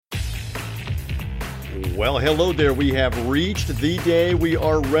Well, hello there. We have reached the day we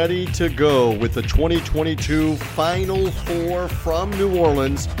are ready to go with the 2022 Final Four from New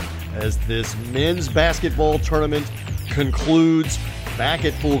Orleans as this men's basketball tournament concludes back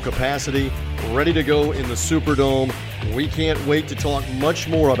at full capacity, ready to go in the Superdome. We can't wait to talk much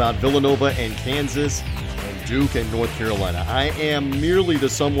more about Villanova and Kansas and Duke and North Carolina. I am merely the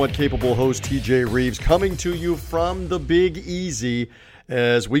somewhat capable host, TJ Reeves, coming to you from the Big Easy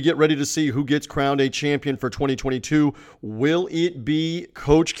as we get ready to see who gets crowned a champion for 2022. Will it be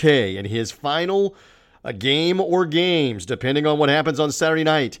Coach K in his final game or games, depending on what happens on Saturday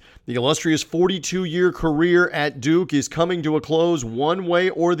night? The illustrious 42-year career at Duke is coming to a close one way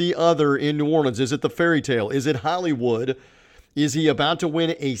or the other in New Orleans. Is it the fairy tale? Is it Hollywood? Is he about to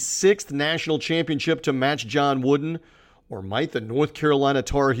win a sixth national championship to match John Wooden? Or might the North Carolina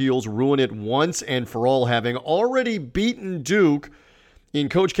Tar Heels ruin it once and for all, having already beaten Duke in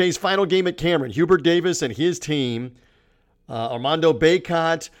Coach K's final game at Cameron? Hubert Davis and his team, Armando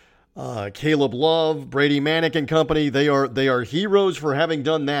Bacot, Caleb Love, Brady Manick and company, they are heroes for having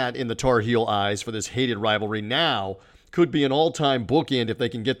done that in the Tar Heel eyes for this hated rivalry. Now could be an all-time bookend if they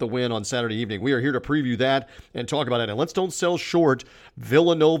can get the win on Saturday evening. We are here to preview that and talk about it. And let's don't sell short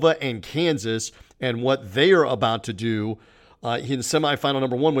Villanova and Kansas and what they are about to do in semifinal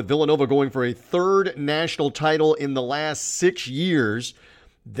number one, with Villanova going for a third national title in the last 6 years.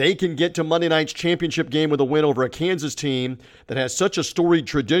 They can get to Monday night's championship game with a win over a Kansas team that has such a storied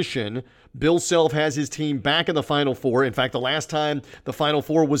tradition. Bill Self has his team back in the Final Four. In fact, the last time the Final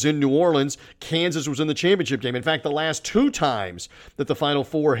Four was in New Orleans, Kansas was in the championship game. In fact, the last two times that the Final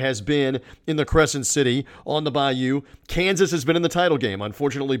Four has been in the Crescent City on the Bayou, Kansas has been in the title game.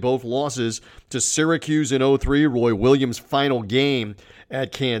 Unfortunately, both losses to Syracuse in 2003, Roy Williams' final game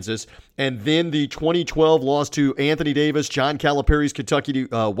at Kansas, and then the 2012 loss to Anthony Davis, John Calipari's Kentucky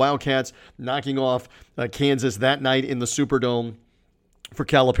Wildcats, knocking off Kansas that night in the Superdome for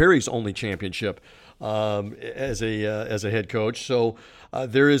Calipari's only championship as a head coach. So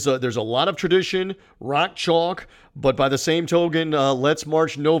there's a lot of tradition, rock chalk, but by the same token, Let's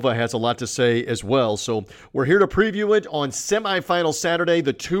March Nova has a lot to say as well. So we're here to preview it on semifinal Saturday.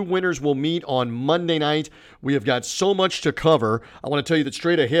 The two winners will meet on Monday night. We have got so much to cover. I want to tell you that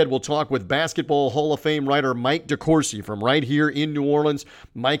straight ahead, we'll talk with Basketball Hall of Fame writer Mike DeCourcy from right here in New Orleans.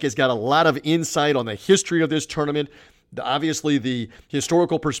 Mike has got a lot of insight on the history of this tournament. Obviously, the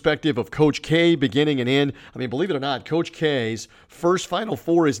historical perspective of Coach K beginning and end. I mean, believe it or not, Coach K's first Final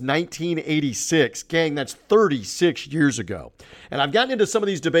Four is 1986. Gang, that's 36 years ago. And I've gotten into some of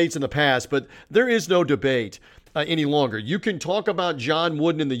these debates in the past, but there is no debate any longer. You can talk about John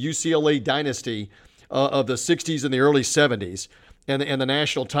Wooden and the UCLA dynasty of the 60s and the early 70s and the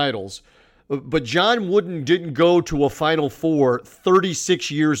national titles, but John Wooden didn't go to a Final Four 36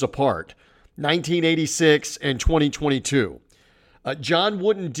 years apart. 1986 and 2022. John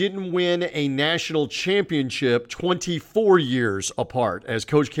Wooden didn't win a national championship 24 years apart, as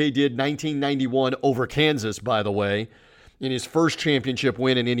Coach K did 1991 over Kansas, by the way, in his first championship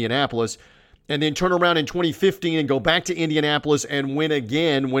win in Indianapolis, and then turn around in 2015 and go back to Indianapolis and win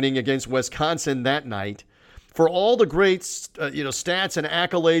again, winning against Wisconsin that night. For all the great stats and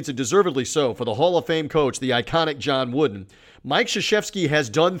accolades, and deservedly so, for the Hall of Fame coach, the iconic John Wooden, Mike Krzyzewski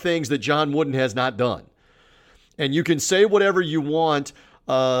has done things that John Wooden has not done. And you can say whatever you want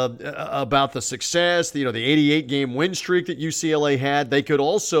about the success, the 88-game win streak that UCLA had. They could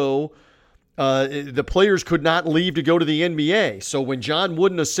also, the players could not leave to go to the NBA. So when John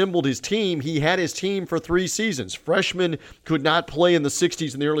Wooden assembled his team, he had his team for 3 seasons. Freshmen could not play in the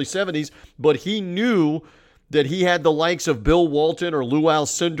 60s and the early 70s, but he knew that he had the likes of Bill Walton or Lou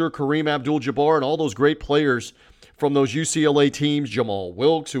Alcindor, Kareem Abdul-Jabbar, and all those great players from those UCLA teams, Jamal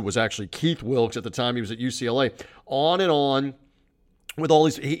Wilkes, who was actually Keith Wilkes at the time he was at UCLA, on and on with all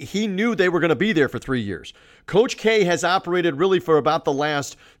these. He knew they were going to be there for 3 years. Coach K has operated really for about the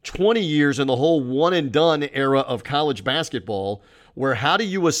last 20 years in the whole one-and-done era of college basketball, where how do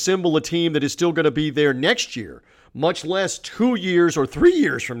you assemble a team that is still going to be there next year, much less 2 years or 3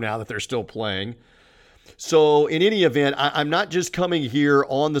 years from now that they're still playing? So in any event, I'm not just coming here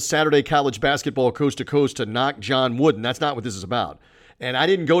on the Saturday college basketball coast to coast to knock John Wooden. That's not what this is about. And I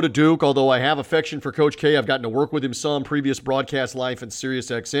didn't go to Duke, although I have affection for Coach K. I've gotten to work with him some previous broadcast life in Sirius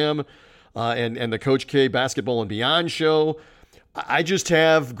XM and the Coach K Basketball and Beyond show. I just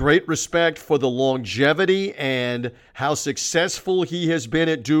have great respect for the longevity and how successful he has been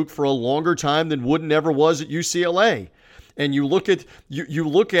at Duke for a longer time than Wooden ever was at UCLA. And you look at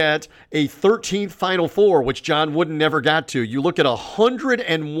a 13th Final Four, which John Wooden never got to. You look at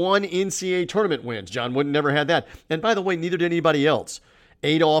 101 NCAA tournament wins. John Wooden never had that. And by the way, neither did anybody else.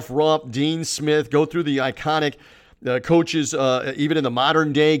 Adolph Rupp, Dean Smith, go through the iconic coaches, even in the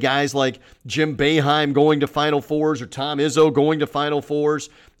modern day, guys like Jim Boeheim going to Final Fours or Tom Izzo going to Final Fours.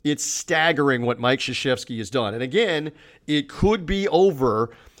 It's staggering what Mike Krzyzewski has done. And again, it could be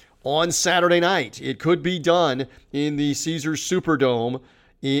over on Saturday night. It could be done in the Caesars Superdome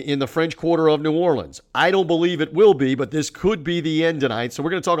in the French Quarter of New Orleans. I don't believe it will be, but this could be the end tonight. So we're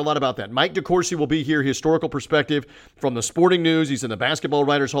going to talk a lot about that. Mike DeCourcy will be here, historical perspective from the Sporting News. He's in the Basketball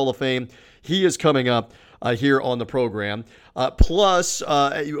Writers Hall of Fame. He is coming up here on the program. Plus,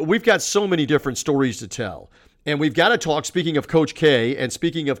 we've got so many different stories to tell. And we've got to talk, speaking of Coach K and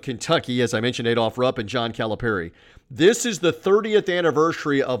speaking of Kentucky, as I mentioned, Adolph Rupp and John Calipari. This is the 30th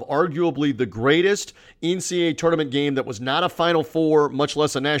anniversary of arguably the greatest NCAA tournament game that was not a Final Four, much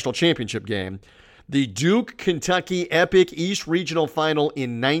less a national championship game. The Duke-Kentucky Epic East Regional Final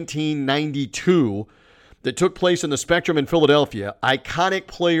in 1992 that took place in the Spectrum in Philadelphia. Iconic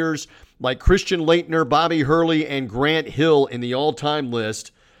players like Christian Laettner, Bobby Hurley, and Grant Hill in the all-time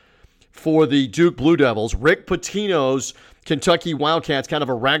list for the Duke Blue Devils. Rick Pitino's Kentucky Wildcats, kind of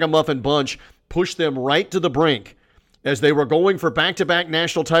a ragamuffin bunch, pushed them right to the brink as they were going for back-to-back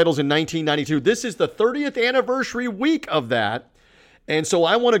national titles in 1992. This is the 30th anniversary week of that. And so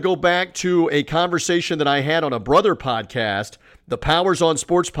I want to go back to a conversation that I had on a brother podcast, the Powers on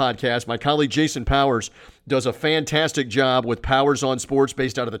Sports podcast. My colleague Jason Powers does a fantastic job with Powers on Sports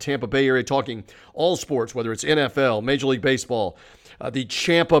based out of the Tampa Bay area, talking all sports, whether it's NFL, Major League Baseball, the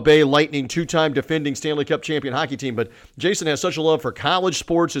Tampa Bay Lightning, two-time defending Stanley Cup champion hockey team. But Jason has such a love for college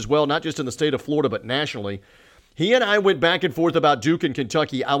sports as well, not just in the state of Florida, but nationally. He and I went back and forth about Duke and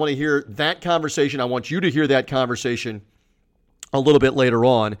Kentucky. I want to hear that conversation. I want you to hear that conversation a little bit later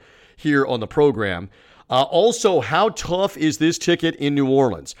on here on the program. Also, how tough is this ticket in New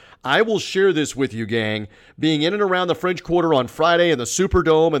Orleans? I will share this with you, gang. Being in and around the French Quarter on Friday in the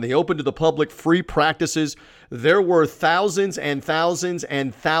Superdome and the open to the public free practices, there were thousands and thousands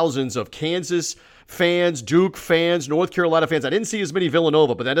and thousands of Kansas fans, Duke fans, North Carolina fans. I didn't see as many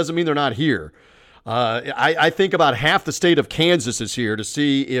Villanova, but that doesn't mean they're not here. I think about half the state of Kansas is here to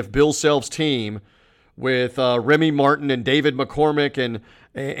see if Bill Self's team with Remy Martin and David McCormick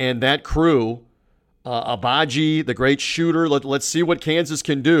and that crew, Abaji, the great shooter. Let's see what Kansas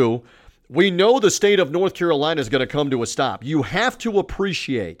can do. We know the state of North Carolina is going to come to a stop. You have to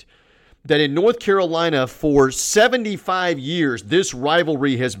appreciate that in North Carolina for 75 years, this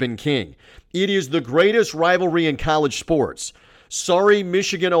rivalry has been king. It is the greatest rivalry in college sports. Sorry,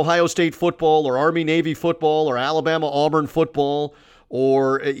 Michigan, Ohio State football, or Army-Navy football, or Alabama-Auburn football,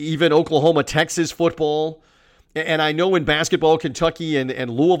 or even Oklahoma, Texas football. And I know in basketball, Kentucky and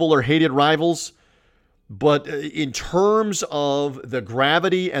Louisville are hated rivals. But in terms of the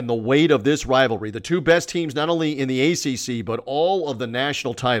gravity and the weight of this rivalry, the two best teams, not only in the ACC, but all of the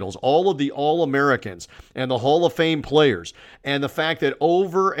national titles, all of the All-Americans and the Hall of Fame players, and the fact that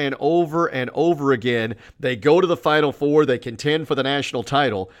over and over and over again, they go to the Final Four, they contend for the national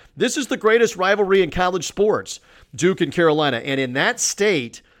title. This is the greatest rivalry in college sports, Duke and Carolina. And in that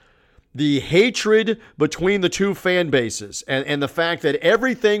state, the hatred between the two fan bases and the fact that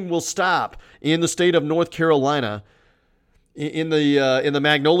everything will stop in the state of North Carolina in the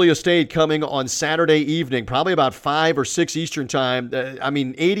Magnolia State coming on Saturday evening, probably about 5 or 6 Eastern time.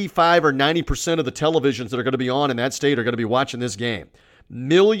 85 or 90% of the televisions that are going to be on in that state are going to be watching this game.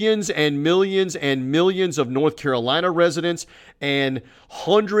 Millions and millions and millions of North Carolina residents and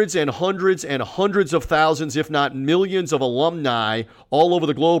hundreds and hundreds and hundreds of thousands, if not millions of alumni all over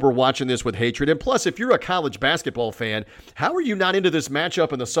the globe are watching this with hatred. And plus, if you're a college basketball fan, how are you not into this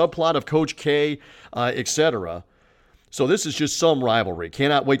matchup and the subplot of Coach K, etc.? So this is just some rivalry.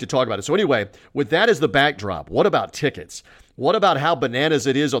 Cannot wait to talk about it. So anyway, with that as the backdrop, what about tickets? What about how bananas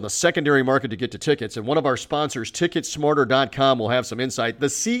it is on the secondary market to get to tickets? And one of our sponsors, Ticketsmarter.com, will have some insight. The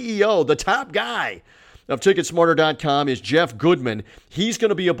CEO, the top guy of Ticketsmarter.com is Jeff Goodman. He's going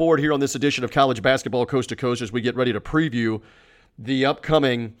to be aboard here on this edition of College Basketball Coast to Coast as we get ready to preview the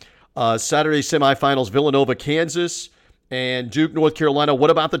upcoming Saturday semifinals, Villanova, Kansas, and Duke, North Carolina. What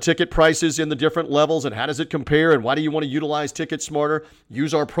about the ticket prices in the different levels, and how does it compare, and why do you want to utilize TicketSmarter?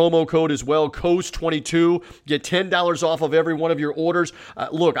 Use our promo code as well, COAST22. Get $10 off of every one of your orders.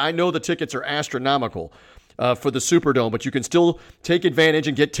 Look, I know the tickets are astronomical for the Superdome, but you can still take advantage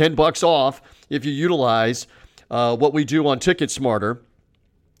and get $10 off if you utilize what we do on TicketSmarter.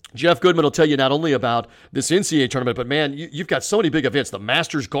 Jeff Goodman will tell you not only about this NCAA tournament, but man, you've got so many big events. The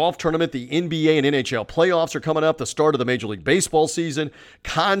Masters Golf Tournament, the NBA and NHL playoffs are coming up, the start of the Major League Baseball season,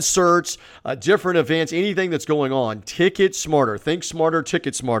 concerts, different events, anything that's going on. Ticket Smarter. Think smarter,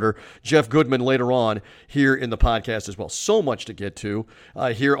 ticket smarter. Jeff Goodman later on here in the podcast as well. So much to get to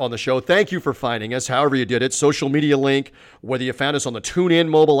here on the show. Thank you for finding us, however you did it. Social media link, whether you found us on the TuneIn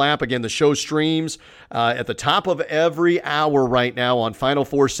mobile app. Again, the show streams at the top of every hour right now on Final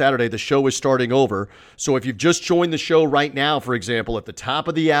Four Saturday. The show is starting over. So if you've just joined the show right now, for example, at the top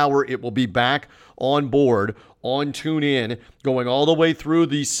of the hour, it will be back on board on TuneIn, going all the way through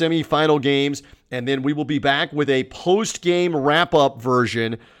the semifinal games. And then we will be back with a post-game wrap-up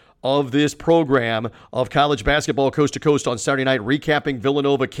version of this program of college basketball coast to coast on Saturday night, recapping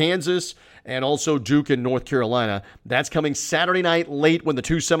Villanova, Kansas, and also Duke and North Carolina. That's coming Saturday night late when the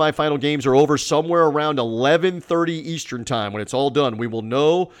two semifinal games are over, somewhere around 11:30 Eastern time. When it's all done, we will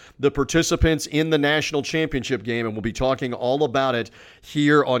know the participants in the national championship game, and we'll be talking all about it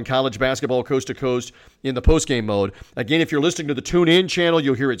here on college basketball coast to coast in the postgame mode. Again, if you're listening to the TuneIn channel,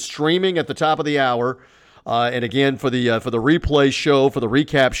 you'll hear it streaming at the top of the hour. And again, for the replay show, for the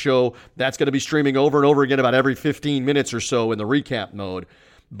recap show, that's going to be streaming over and over again about every 15 minutes or so in the recap mode.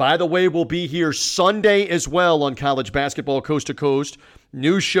 By the way, we'll be here Sunday as well on College Basketball Coast to Coast.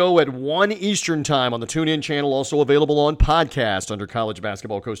 New show at 1 Eastern time on the TuneIn channel, also available on podcast under College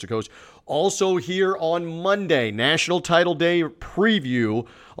Basketball Coast to Coast. Also here on Monday, National Title Day preview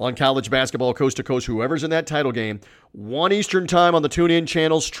on College Basketball Coast to Coast. Whoever's in that title game, 1 Eastern time on the TuneIn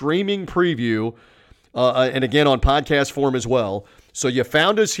channel, streaming preview. And again, on podcast form as well. So you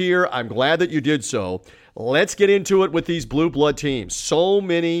found us here. I'm glad that you did so. Let's get into it with these blue blood teams. So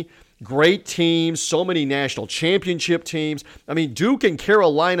many great teams, so many national championship teams. I mean, Duke and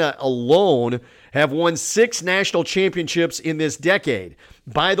Carolina alone have won 6 national championships in this decade.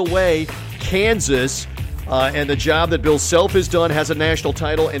 By the way, Kansas and the job that Bill Self has done has a national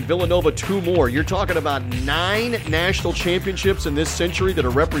title, and Villanova 2 more. You're talking about 9 national championships in this century that are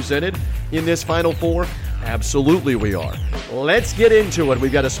represented in this Final Four. Absolutely we are. Let's get into it.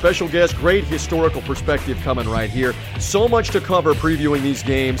 We've got a special guest, great historical perspective coming right here. So much to cover previewing these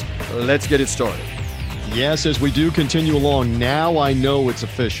games. Let's get it started. Yes, as we do continue along, now I know it's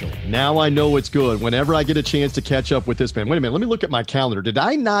official. Now I know it's good. Whenever I get a chance to catch up with this man. Wait a minute, let me look at my calendar. Did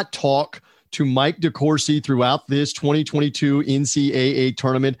I not talk to Mike DeCourcy throughout this 2022 NCAA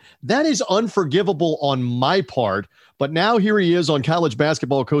tournament? That is unforgivable on my part. But now here he is on College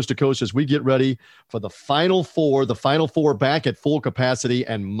Basketball Coast to Coast as we get ready for the Final Four back at full capacity.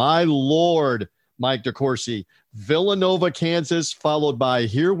 And my Lord, Mike DeCourcy, Villanova, Kansas, followed by,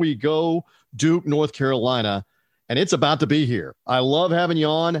 here we go, Duke, North Carolina. And it's about to be here. I love having you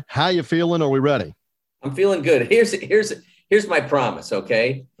on. How you feeling? Are we ready? I'm feeling good. Here's my promise,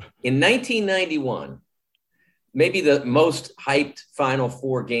 okay? In 1991, maybe the most hyped Final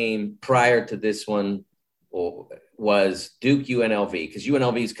Four game prior to this one was Duke UNLV, because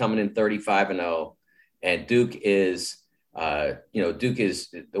UNLV is coming in 35-0, and Duke is the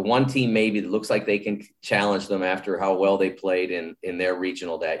one team maybe that looks like they can challenge them after how well they played in their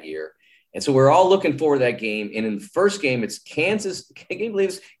regional that year. And so we're all looking forward to that game. And in the first game, it's Kansas. Can you believe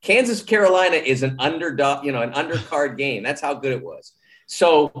this? Kansas Carolina is an underdog, an undercard game. That's how good it was.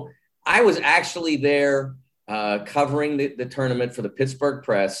 So I was actually there covering the tournament for the Pittsburgh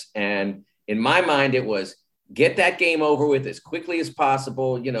Press. And in my mind, it was get that game over with as quickly as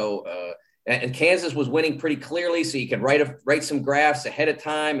possible. And Kansas was winning pretty clearly. So you could write some graphs ahead of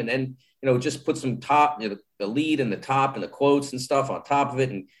time and then, just put some the lead and the top and the quotes and stuff on top of it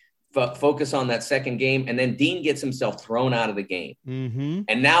and focus on that second game. And then Dean gets himself thrown out of the game. Mm-hmm.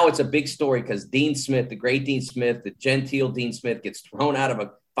 And now it's a big story because Dean Smith, the great Dean Smith, the genteel Dean Smith, gets thrown out of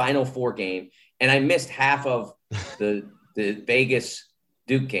a Final Four game. And I missed half of the Vegas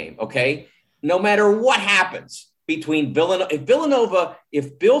Duke game. Okay. No matter what happens between Villanova,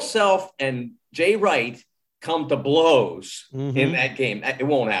 if Bill Self and Jay Wright come to blows in that game, it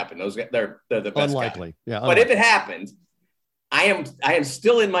won't happen. They're the best. Unlikely. Guys. Yeah. But if it happens, I am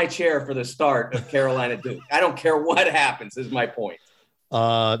still in my chair for the start of Carolina Duke. I don't care what happens, is my point.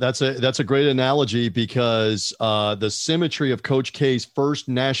 That's a great analogy because the symmetry of Coach K's first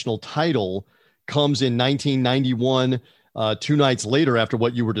national title comes in 1991, 2 nights later after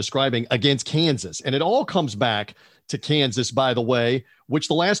what you were describing against Kansas. And it all comes back to Kansas, by the way, which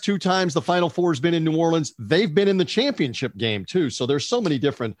the last 2 times the Final Four has been in New Orleans, they've been in the championship game too. So there's so many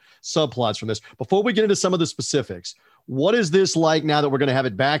different subplots from this. Before we get into some of the specifics, what is this like now that we're going to have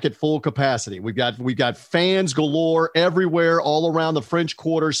it back at full capacity? We've got fans galore everywhere, all around the French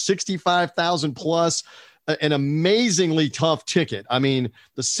Quarter, 65,000 plus an amazingly tough ticket. I mean,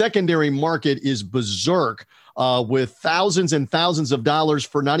 the secondary market is berserk with thousands and thousands of dollars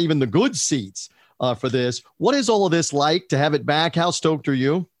for not even the good seats for this. What is all of this like to have it back? How stoked are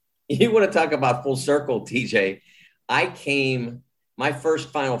you? You want to talk about full circle, TJ. I came, my first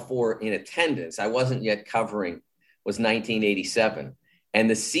Final Four in attendance, I wasn't yet covering, was 1987. And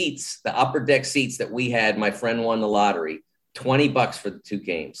the seats, the upper deck seats that we had, my friend won the lottery, $20 for the 2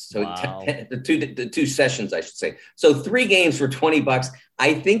 games. So wow. the two sessions, I should say. So 3 games for $20.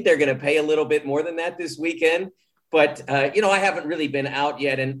 I think they're going to pay a little bit more than that this weekend. But, I haven't really been out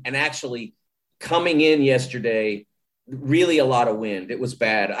yet. And actually coming in yesterday, really a lot of wind. It was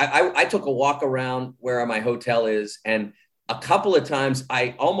bad. I took a walk around where my hotel is, and a couple of times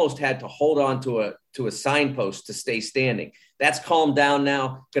I almost had to hold on to a signpost to stay standing. That's calmed down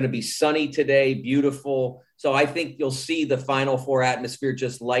now. Going to be sunny today, beautiful. So I think you'll see the Final Four atmosphere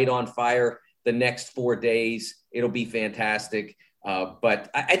just light on fire the next 4 days. It'll be fantastic.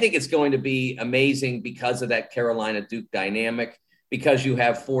 But I think it's going to be amazing because of that Carolina Duke dynamic, because you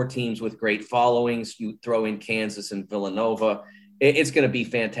have 4 teams with great followings. You throw in Kansas and Villanova. It's going to be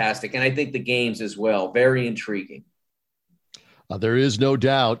fantastic. And I think the games as well, very intriguing. There is no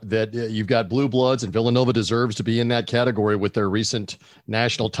doubt that you've got blue bloods, and Villanova deserves to be in that category with their recent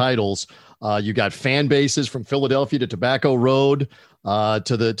national titles. You got fan bases from Philadelphia to Tobacco Road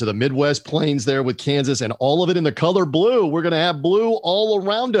to the Midwest Plains there with Kansas, and all of it in the color blue. We're going to have blue all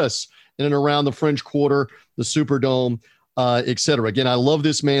around us in and around the French Quarter, the Superdome, etc. Again, I love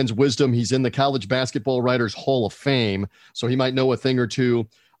this man's wisdom. He's in the College Basketball Writers Hall of Fame, so he might know a thing or two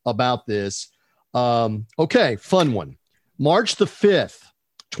about this. Okay, fun one. March the 5th,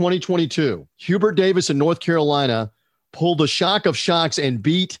 2022, Hubert Davis in North Carolina pulled the shock of shocks and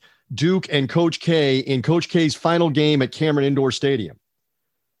beat Duke and Coach K in Coach K's final game at Cameron Indoor Stadium.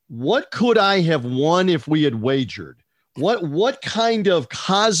 What could I have won if we had wagered? What kind of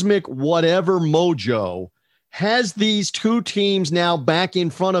cosmic whatever mojo has these 2 teams now back in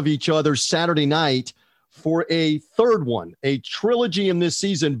front of each other Saturday night for a third one, a trilogy in this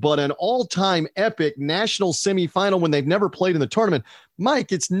season, but an all-time epic national semifinal when they've never played in the tournament?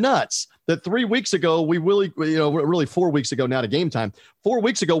 Mike, it's nuts that 3 weeks ago, really 4 weeks ago now to game time, 4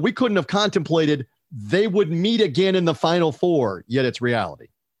 weeks ago, we couldn't have contemplated they would meet again in the Final Four, yet it's reality.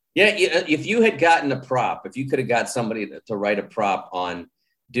 Yeah, if you had gotten a prop, if you could have got somebody to write a prop on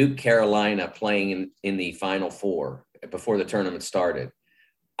Duke Carolina playing in the Final Four before the tournament started,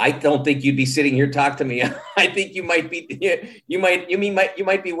 I don't think you'd be sitting here talking to me. I think you might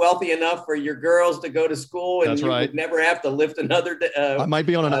be wealthy enough for your girls to go to school, and That's you right. would never have to lift another. I might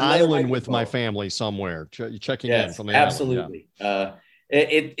be on an island with my family somewhere, checking in from the absolutely. Island. Yeah.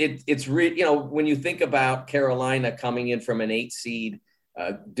 It's when you think about Carolina coming in from an 8 seed,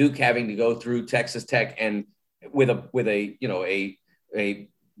 Duke having to go through Texas Tech, and with a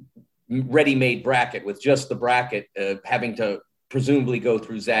ready-made bracket, with just the bracket having to presumably go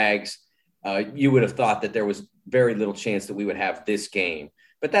through Zags, you would have thought that there was very little chance that we would have this game.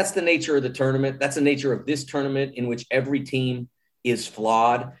 But that's the nature of the tournament. That's the nature of this tournament, in which every team is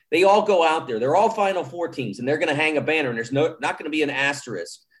flawed. They all go out there. They're all Final Four teams, and they're going to hang a banner, and there's not going to be an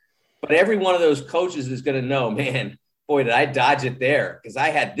asterisk. But every one of those coaches is going to know, man, boy, did I dodge it there, because I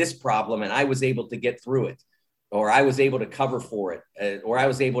had this problem and I was able to get through it, or I was able to cover for it, or I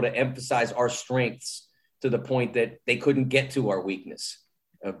was able to emphasize our strengths to the point that they couldn't get to our weakness.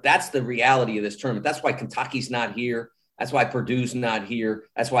 That's the reality of this tournament. That's why Kentucky's not here. That's why Purdue's not here.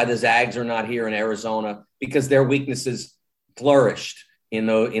 That's why the Zags are not here in Arizona, because their weaknesses flourished in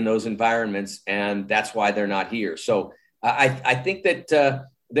those environments, and that's why they're not here. So I think that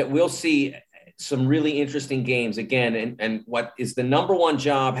we'll see some really interesting games again. And what is the number one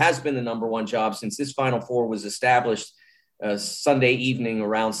job, has been the number one job since this Final Four was established Sunday evening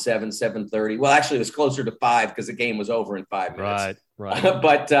around 7:30. Well, actually, it was closer to 5 because the game was over in 5 minutes. Right.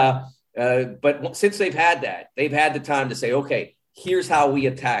 But since they've had the time to say, okay, here's how we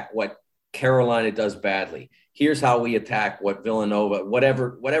attack what Carolina does badly. Here's how we attack what Villanova,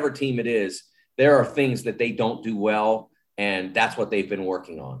 whatever team it is. There are things that they don't do well, and that's what they've been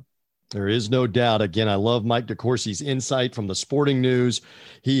working on. There is no doubt. Again, I love Mike DeCourcy's insight from the Sporting News.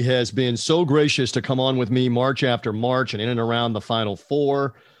 He has been so gracious to come on with me March after March and in and around the Final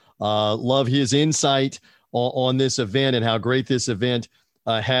Four. Love his insight on this event and how great this event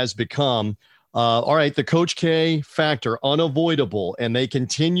has become. All right, the Coach K factor, unavoidable, and they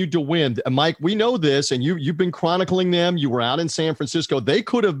continued to win. Mike, we know this, and you've been chronicling them. You were out in San Francisco. They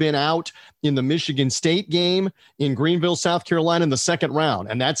could have been out in the Michigan State game in Greenville, South Carolina in the second round,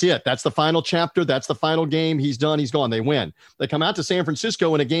 and that's it. That's the final chapter. That's the final game. He's done. He's gone. They win. They come out to San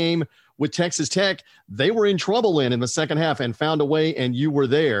Francisco in a game with Texas Tech. They were in trouble in the second half and found a way, and you were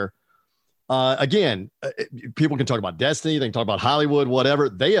there. Again, people can talk about destiny. They can talk about Hollywood, whatever.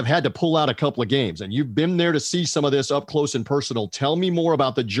 They have had to pull out a couple of games, and you've been there to see some of this up close and personal. Tell me more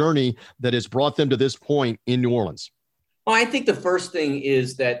about the journey that has brought them to this point in New Orleans. Well, I think the first thing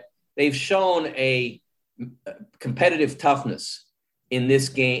is that they've shown a competitive toughness in this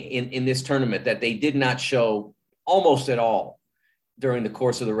game, in this tournament, that they did not show almost at all during the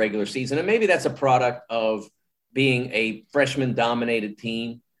course of the regular season. And maybe that's a product of being a freshman-dominated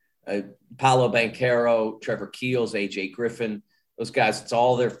team. Paolo Banchero, Trevor Keels, AJ Griffin, those guys, it's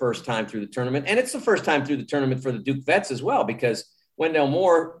all their first time through the tournament. And it's the first time through the tournament for the Duke vets as well, because Wendell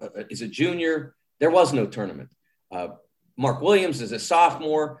Moore is a junior. There was no tournament. Mark Williams is a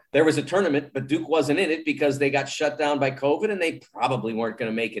sophomore. There was a tournament, but Duke wasn't in it because they got shut down by COVID, and they probably weren't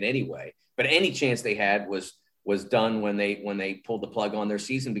going to make it anyway. But any chance they had was done when they pulled the plug on their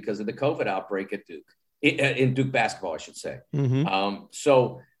season because of the COVID outbreak at Duke, in Duke basketball, I should say. Mm-hmm.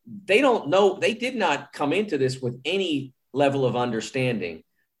 So they don't know. They did not come into this with any level of understanding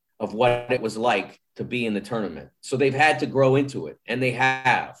of what it was like to be in the tournament. So they've had to grow into it, and they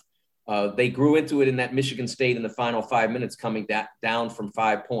have. They grew into it in that Michigan State in the final 5 minutes, coming down from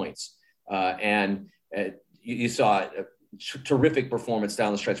 5 points. You saw a terrific performance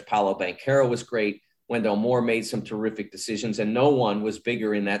down the stretch. Paolo Banchero was great. Wendell Moore made some terrific decisions, and no one was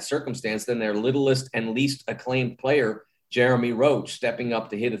bigger in that circumstance than their littlest and least acclaimed player, Jeremy Roach, stepping up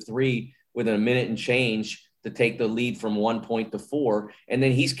to hit a three within a minute and change to take the lead from 1 point to 4. And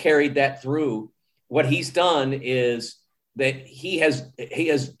then he's carried that through. What he's done is that he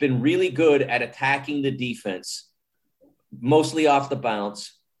has been really good at attacking the defense, mostly off the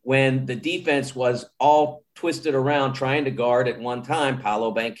bounce, when the defense was all twisted around trying to guard at one time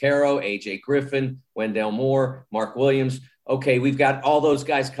Paolo Banchero, AJ Griffin, Wendell Moore, Mark Williams. Okay, we've got all those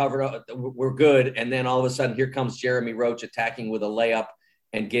guys covered up. We're good. And then all of a sudden, here comes Jeremy Roach attacking with a layup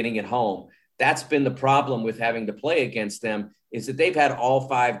and getting it home. That's been the problem with having to play against them, is that they've had all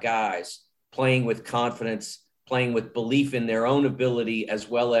 5 guys playing with confidence, playing with belief in their own ability, as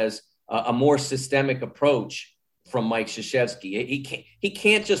well as a more systemic approach from Mike Krzyzewski. He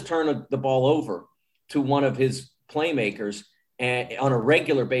can't just turn the ball over to one of his playmakers on a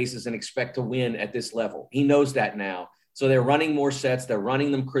regular basis and expect to win at this level. He knows that now. So they're running more sets. They're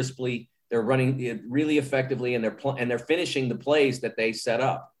running them crisply. They're running it really effectively, and they're finishing the plays that they set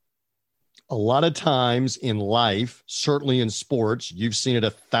up. A lot of times in life, certainly in sports, you've seen it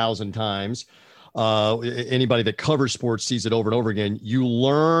 1,000 times. Anybody that covers sports sees it over and over again. You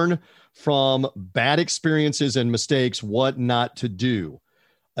learn from bad experiences and mistakes what not to do.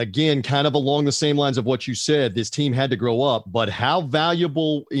 Again, kind of along the same lines of what you said, this team had to grow up, but how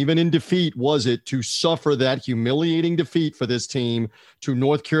valuable, even in defeat, was it to suffer that humiliating defeat for this team to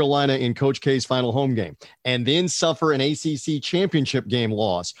North Carolina in Coach K's final home game, and then suffer an ACC championship game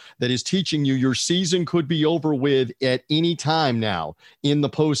loss that is teaching you your season could be over with at any time now in the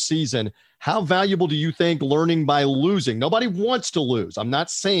postseason? How valuable do you think learning by losing? Nobody wants to lose. I'm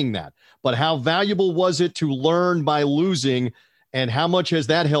not saying that, but how valuable was it to learn by losing? And how much has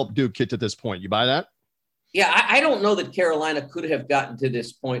that helped Duke get to this point? You buy that? Yeah, I don't know that Carolina could have gotten to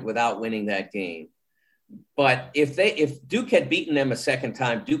this point without winning that game. But if Duke had beaten them a second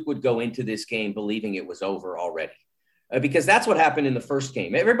time, Duke would go into this game believing it was over already. Because that's what happened in the first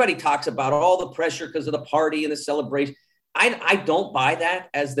game. Everybody talks about all the pressure because of the party and the celebration. I don't buy that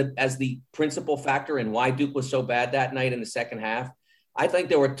as the principal factor in why Duke was so bad that night in the second half. I think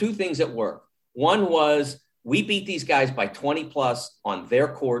there were 2 things at work. One was, we beat these guys by 20 plus on their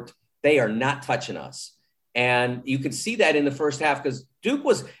court. They are not touching us. And you could see that in the first half, because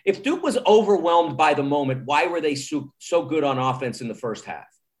if Duke was overwhelmed by the moment, why were they so good on offense in the first half?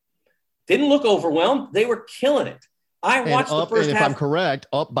 Didn't look overwhelmed. They were killing it. I watched the first half. If I'm correct,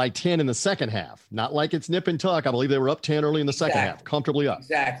 up by 10 in the second half. Not like it's nip and tuck. I believe they were up 10 early in the second half, comfortably up.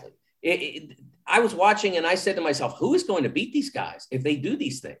 Exactly. I was watching and I said to myself, who is going to beat these guys if they do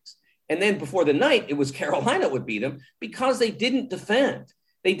these things? And then before the night, it was Carolina would beat them because they didn't defend.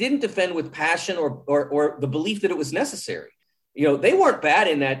 They didn't defend with passion or the belief that it was necessary. You know, they weren't bad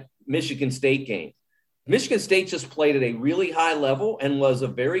in that Michigan State game. Michigan State just played at a really high level and was a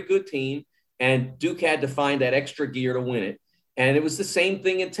very good team. And Duke had to find that extra gear to win it. And it was the same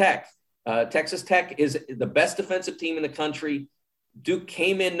thing in Tech. Texas Tech is the best defensive team in the country. Duke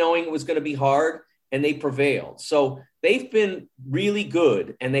came in knowing it was going to be hard, and they prevailed. So they've been really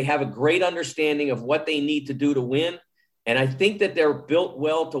good, and they have a great understanding of what they need to do to win. And I think that they're built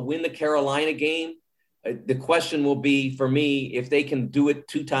well to win the Carolina game. The question will be, for me, if they can do it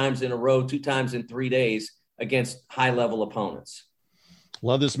 2 times in a row, 2 times in 3 days against high-level opponents.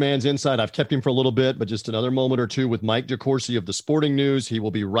 Love this man's insight. I've kept him for a little bit, but just another moment or two with Mike DeCourcy of the Sporting News. He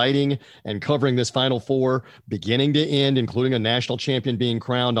will be writing and covering this Final Four beginning to end, including a national champion being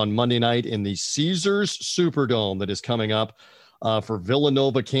crowned on Monday night in the Caesars Superdome that is coming up for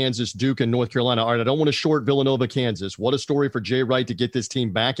Villanova, Kansas, Duke, and North Carolina. All right, I don't want to short Villanova, Kansas. What a story for Jay Wright to get this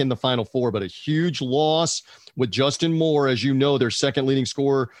team back in the Final Four, but a huge loss with Justin Moore, as you know, their second leading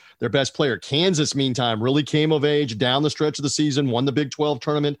scorer, their best player. Kansas, meantime, really came of age down the stretch of the season, won the Big 12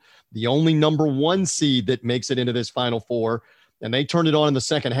 tournament, the only number 1 seed that makes it into this Final Four. And they turned it on in the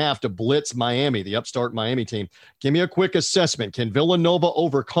second half to blitz Miami, the upstart Miami team. Give me a quick assessment. Can Villanova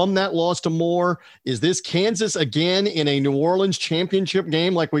overcome that loss to Moore? Is this Kansas again in a New Orleans championship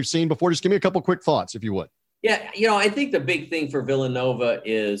game like we've seen before? Just give me a couple quick thoughts, if you would. Yeah, I think the big thing for Villanova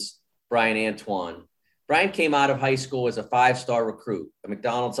is Brian Antoine. Brian came out of high school as a 5-star recruit, a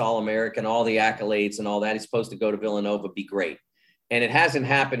McDonald's All-American, all the accolades and all that. He's supposed to go to Villanova, be great. And it hasn't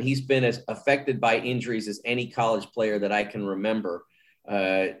happened. He's been as affected by injuries as any college player that I can remember.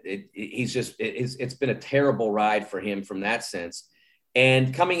 It's been a terrible ride for him from that sense.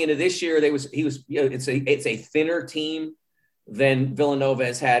 And coming into this year, it's a thinner team than Villanova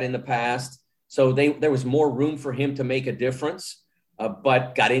has had in the past. So there was more room for him to make a difference,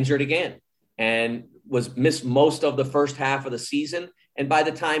 but got injured again and was missed most of the first half of the season. And by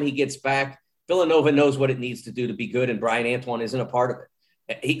the time he gets back, Villanova knows what it needs to do to be good, and Brian Antoine isn't a part of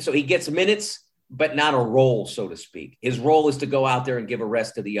it. So he gets minutes, but not a role, so to speak. His role is to go out there and give a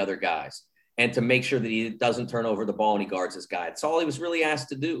rest to the other guys and to make sure that he doesn't turn over the ball and he guards his guy. That's all he was really asked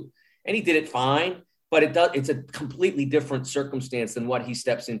to do. And he did it fine, but it's a completely different circumstance than what he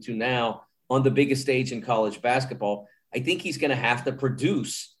steps into now on the biggest stage in college basketball. I think he's going to have to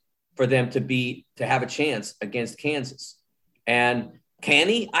produce for them to have a chance against Kansas. And can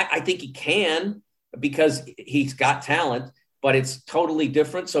he? I think he can, because he's got talent, but it's totally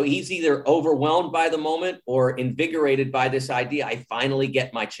different. So he's either overwhelmed by the moment or invigorated by this idea. I finally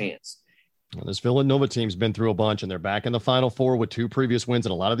get my chance. Well, this Villanova team's been through a bunch, and they're back in the Final Four with 2 previous wins.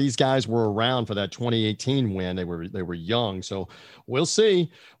 And a lot of these guys were around for that 2018 win. They were young. So we'll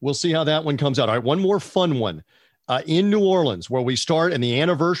see. We'll see how that one comes out. All right, one more fun one. In New Orleans, where we start, and the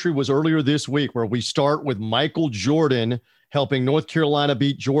anniversary was earlier this week, where we start with Michael Jordan helping North Carolina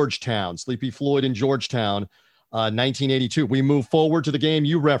beat Georgetown, Sleepy Floyd in Georgetown, 1982. We move forward to the game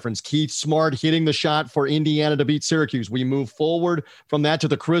you referenced, Keith Smart hitting the shot for Indiana to beat Syracuse. We move forward from that to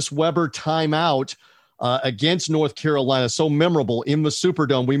the Chris Webber timeout against North Carolina, so memorable in the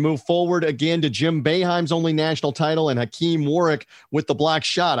Superdome. We move forward again to Jim Boeheim's only national title and Hakeem Warwick with the block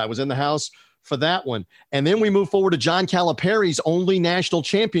shot. I was in the house for that one. And then we move forward to John Calipari's only national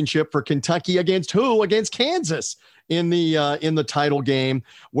championship for Kentucky against who? Against Kansas in the title game,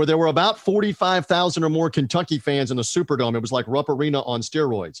 where there were about 45,000 or more Kentucky fans in the Superdome. It was like Rupp Arena on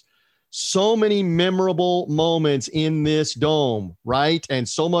steroids. So many memorable moments in this dome, right? And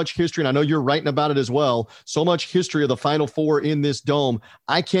so much history. And I know you're writing about it as well. So much history of the Final Four in this dome.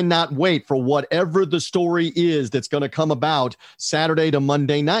 I cannot wait for whatever the story is that's going to come about Saturday to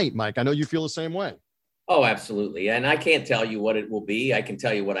Monday night, Mike. I know you feel the same way. Oh, absolutely. And I can't tell you what it will be. I can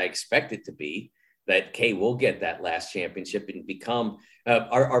tell you what I expect it to be, that K will get that last championship and become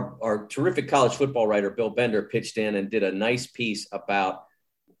our terrific college football writer, Bill Bender, pitched in and did a nice piece about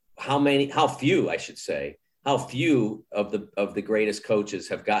how few of the greatest coaches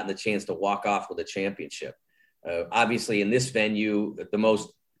have gotten the chance to walk off with a championship. Obviously in this venue,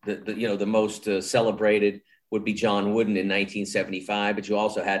 the most celebrated would be John Wooden in 1975, but you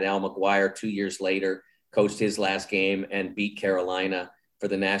also had Al McGuire 2 years later, coached his last game and beat Carolina for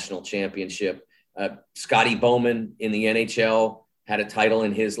the national championship. Scotty Bowman in the NHL had a title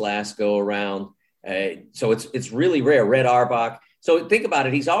in his last go around. So it's really rare. Red Auerbach. So think about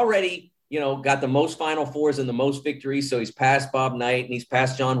it. He's already, got the most Final Fours and the most victories. So he's passed Bob Knight and he's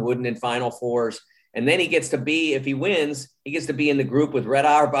passed John Wooden in Final Fours. And then he gets to be, if he wins, he gets to be in the group with Red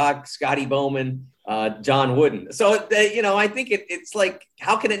Auerbach, Scotty Bowman, John Wooden. So, I think it's like,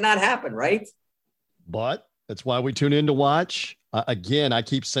 how can it not happen, right? But that's why we tune in to watch. Again, I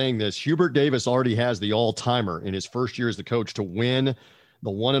keep saying this. Hubert Davis already has the all-timer in his first year as the coach to win the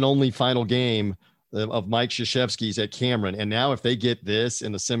one and only final game of Mike Krzyzewski's at Cameron. And now if they get this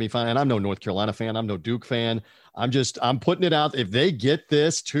in the semifinal, and I'm no North Carolina fan, I'm no Duke fan. I'm putting it out. If they get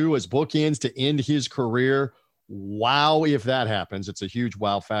this too as bookends to end his career, Wow, if that happens. It's a huge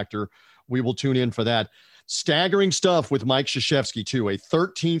wow factor. We will tune in for that. Staggering stuff with Mike Krzyzewski, too. A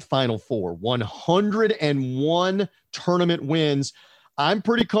 13th Final Four, 101 tournament wins. I'm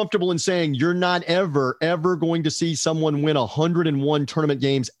pretty comfortable in saying you're not ever going to see someone win 101 tournament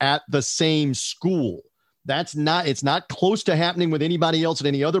games at the same school. It's not close to happening with anybody else at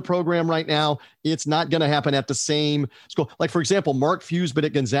any other program right now. It's not going to happen at the same school. Like, for example, Mark Few's been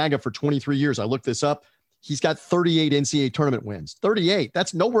at Gonzaga for 23 years. I looked this up. He's got 38 NCAA tournament wins. 38.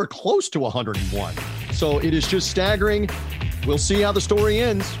 That's nowhere close to 101. So it is just staggering. We'll see how the story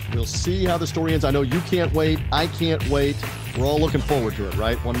ends. I know you can't wait. I can't wait. We're all looking forward to it,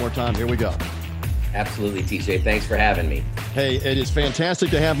 right? One more time. Here we go. Absolutely, TJ. Thanks for having me. Hey, it is fantastic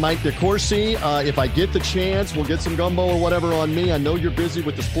to have Mike DeCourcy. If I get the chance, we'll get some gumbo or whatever on me. I know you're busy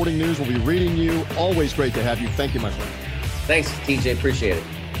with the sporting news. We'll be reading you. Always great to have you. Thank you, my friend. Thanks, TJ. Appreciate it.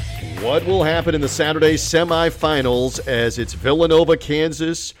 What will happen in the Saturday semifinals as it's Villanova,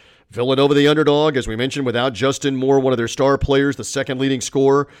 Kansas? Villanova, the underdog, as we mentioned, without Justin Moore, one of their star players, the second leading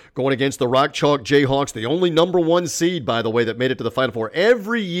scorer, going against the Rock Chalk Jayhawks, the only number one seed, by the way, that made it to the Final Four.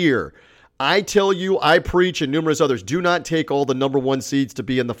 Every year, I tell you, I preach, and numerous others, do not take all the number one seeds to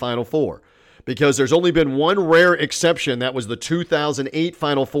be in the Final Four, because there's only been one rare exception. That was the 2008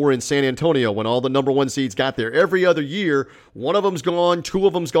 Final Four in San Antonio when all the number one seeds got there. Every other year, one of them's gone, two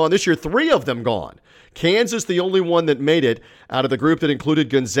of them's gone. This year, three of them gone. Kansas, the only one that made it out of the group that included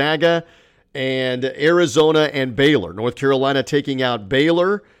Gonzaga and Arizona and Baylor. North Carolina taking out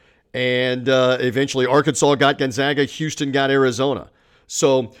Baylor, and eventually Arkansas got Gonzaga, Houston got Arizona.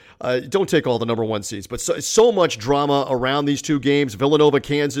 So don't take all the number one seeds, but so much drama around these two games. Villanova,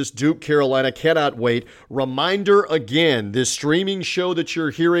 Kansas, Duke, Carolina, cannot wait. Reminder again, this streaming show that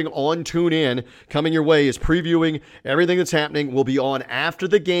you're hearing on TuneIn coming your way is previewing everything that's happening. Will be on after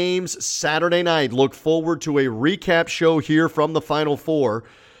the games Saturday night. Look forward to a recap show here from the Final Four.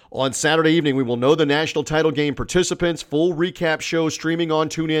 On Saturday evening, we will know the national title game participants. Full recap show streaming on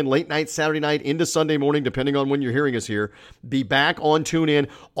TuneIn late night Saturday night into Sunday morning, depending on when you're hearing us here. Be back on TuneIn,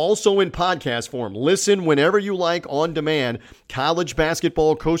 also in podcast form. Listen whenever you like on demand. College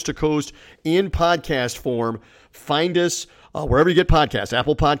basketball coast to coast in podcast form. Find us wherever you get podcasts,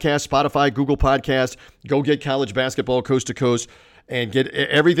 Apple Podcasts, Spotify, Google Podcasts. Go get college basketball coast to coast and get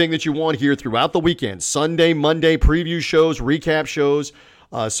everything that you want here throughout the weekend. Sunday, Monday, preview shows, recap shows.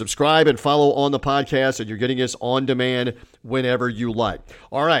 Subscribe and follow on the podcast, and you're getting us on demand whenever you like.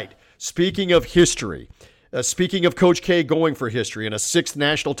 All right, speaking of history, speaking of Coach K going for history and a sixth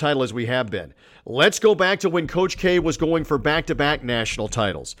national title as we have been, let's go back to when Coach K was going for back-to-back national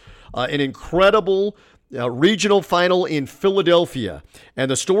titles. An incredible regional final in Philadelphia,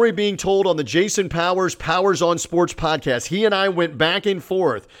 and the story being told on the Jason Powers on Sports podcast. He and I went back and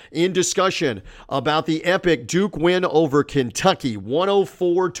forth in discussion about the epic Duke win over Kentucky,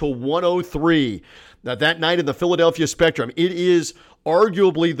 104-103. Now, that night in the Philadelphia Spectrum, it is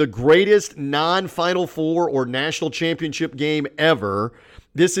arguably the greatest non-Final Four or national championship game ever.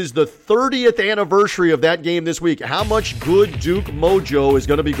 This is the 30th anniversary of that game this week. How much good Duke mojo is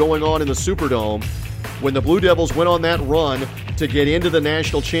going to be going on in the Superdome when the Blue Devils went on that run to get into the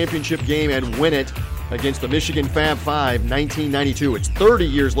national championship game and win it against the Michigan Fab Five, 1992. It's 30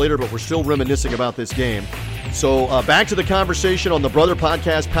 years later, but we're still reminiscing about this game. So back to the conversation on the Brother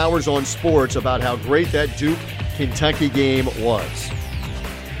Podcast, Powers on Sports, about how great that Duke-Kentucky game was.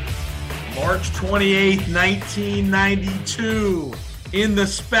 March 28th, 1992, in the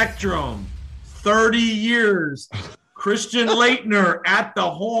Spectrum, 30 years. Christian Laettner at the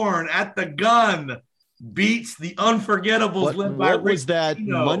horn, at the gun, beats the Unforgettables led by Rick What was that,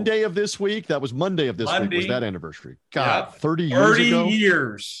 Pitino. Monday of this week? That was Monday of this week, was that anniversary. God, Yep. 30 years ago. 30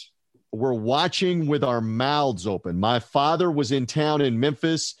 years. We're watching with our mouths open. My father was in town in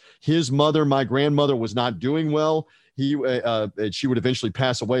Memphis. His mother, my grandmother, was not doing well. She would eventually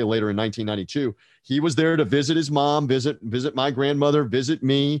pass away later in 1992. He was there to visit his mom, visit my grandmother, visit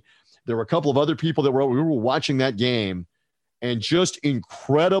me. There were a couple of other people we were watching that game, and just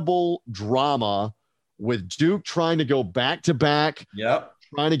incredible drama with Duke trying to go back to back,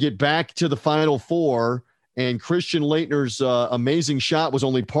 trying to get back to the Final Four. And Christian Laettner's amazing shot was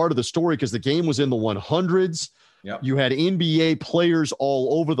only part of the story because the game was in the 100s. You had NBA players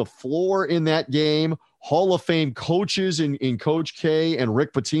all over the floor in that game, Hall of Fame coaches in Coach K and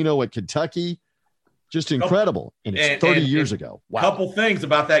Rick Pitino at Kentucky. Just incredible. And it's 30 years ago. Wow. Couple things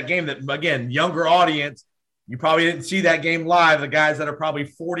about that game that, again, younger audience, you probably didn't see that game live. The guys that are probably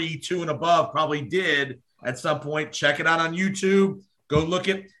 42 and above probably did at some point. Check it out on YouTube. Go look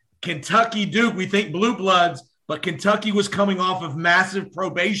at Kentucky Duke. We think Blue Bloods, but Kentucky was coming off of massive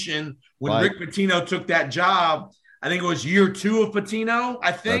probation when Right. Rick Pitino took that job. I think it was year 2 of Pitino,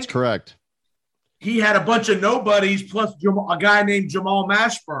 I think. That's correct. He had a bunch of nobodies plus a guy named Jamal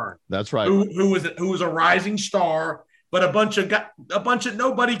Mashburn. That's right. Who was a rising star, but a bunch of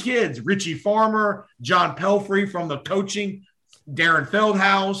nobody kids. Richie Farmer, John Pelfrey from the coaching, Darren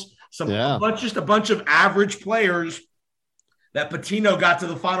Feldhaus, a bunch of average players that Pitino got to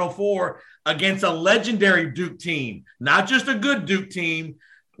the Final Four against a legendary Duke team, not just a good Duke team.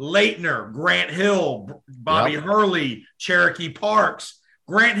 Leitner, Grant Hill, Bobby Hurley, Cherokee Parks.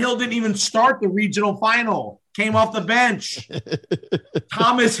 Grant Hill didn't even start the regional final, came off the bench.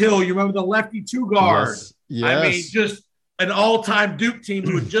 Thomas Hill, you remember the lefty 2-guard. Yes. I mean, just an all-time Duke team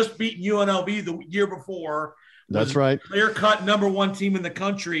who had just beaten UNLV the year before. That's right. Clear-cut number 1 team in the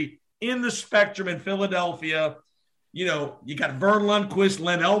country in the Spectrum in Philadelphia. You know, you got Vern Lundquist,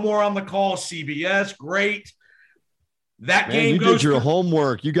 Len Elmore on the call, CBS, great. That game you did your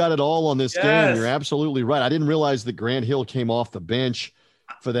homework. You got it all on this game. You're absolutely right. I didn't realize that Grant Hill came off the bench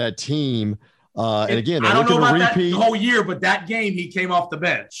for that team. And again, I don't know about that whole year, but that game he came off the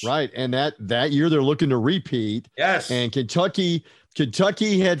bench. Right. And that year they're looking to repeat. Yes. And Kentucky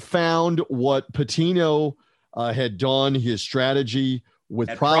had found what Pitino had done, his strategy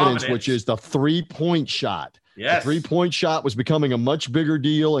with Providence, which is the 3-point shot. Yes. The 3-point shot was becoming a much bigger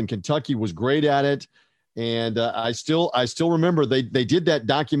deal, and Kentucky was great at it. And I still remember they did that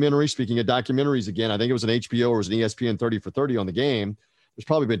documentary. Speaking of documentaries again, I think it was an HBO or it was an ESPN 30 for 30 on the game. There's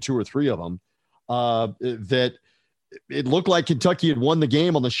probably been 2 or 3 of them that it looked like Kentucky had won the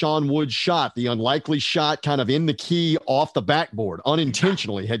game on the Sean Woods shot, the unlikely shot kind of in the key off the backboard,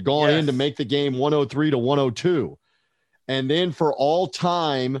 unintentionally had gone in to make the game 103-102. And then for all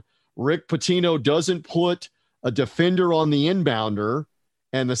time, Rick Pitino doesn't put a defender on the inbounder.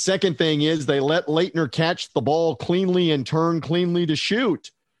 And the second thing is they let Leitner catch the ball cleanly and turn cleanly to shoot.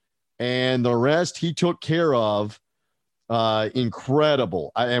 And the rest he took care of.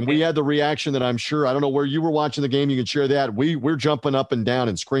 Incredible. And we had the reaction that I'm sure, I don't know where you were watching the game. You can share that. We're jumping up and down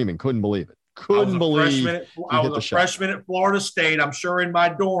and screaming. Couldn't believe it. I was a freshman at Florida State. I'm sure in my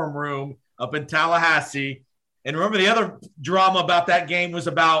dorm room up in Tallahassee. And remember the other drama about that game was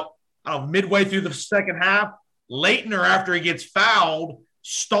about midway through the second half. Leitner, after he gets fouled,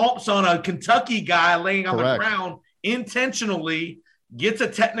 stomps on a Kentucky guy laying on the ground intentionally, gets a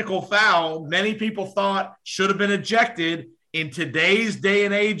technical foul. Many people thought should have been ejected. In today's day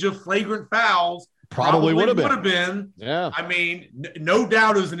and age of flagrant fouls, probably would have been. Yeah. I mean, no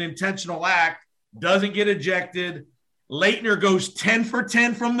doubt it was an intentional act. Doesn't get ejected. Leitner goes 10 for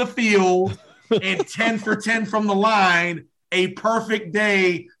 10 from the field and 10 for 10 from the line. A perfect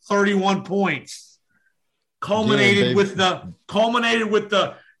day, 31 points. Culminated with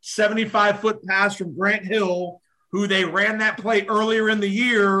the 75-foot pass from Grant Hill, who they ran that play earlier in the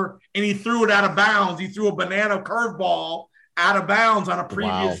year, and he threw it out of bounds. He threw a banana curveball out of bounds on a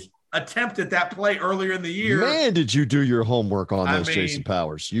previous attempt at that play earlier in the year. Man, did you do your homework on this, Jason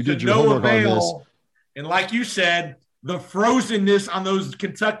Powers? You did your homework on this. And like you said, the frozenness on those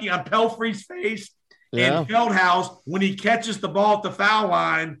Kentucky, on Pelfrey's face and Feldhaus when he catches the ball at the foul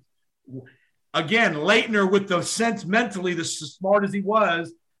line. Again, Leitner with the sense mentally, as smart as he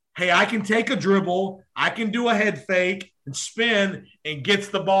was, hey, I can take a dribble, I can do a head fake and spin, and gets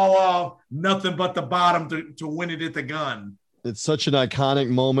the ball off, nothing but the bottom to win it at the gun. It's such an iconic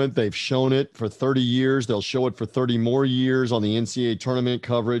moment. They've shown it for 30 years. They'll show it for 30 more years on the NCAA tournament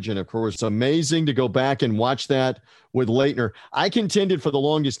coverage. And, of course, it's amazing to go back and watch that with Leitner. I contended for the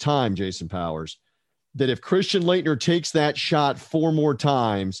longest time, Jason Powers, that if Christian Leitner takes that shot 4 more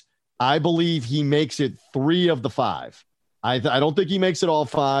times, I believe he makes it 3 of the 5. I don't think he makes it all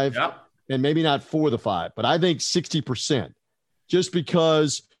 5, and maybe not 4 of the 5, but I think 60%. Just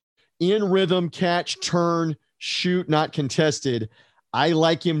because in rhythm, catch, turn, shoot, not contested, I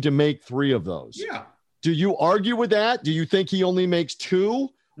like him to make 3 of those. Yeah. Do you argue with that? Do you think he only makes 2?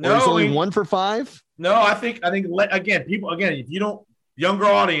 No, or is only 1 for 5? No, I think again, if you don't, younger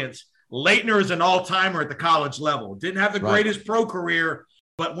audience, Leitner is an all-timer at the college level. Didn't have the greatest pro career,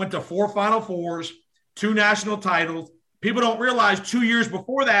 but went to 4 Final Fours, 2 national titles. People don't realize 2 years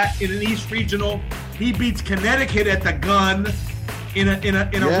before that in an East Regional, he beats Connecticut at the gun in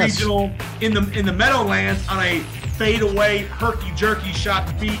a regional in the Meadowlands on a fadeaway herky-jerky shot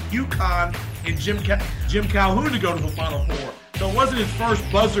to beat UConn and Jim Calhoun to go to the Final Four. So it wasn't his first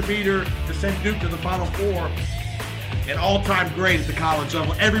buzzer beater to send Duke to the Final Four. An all-time great at the college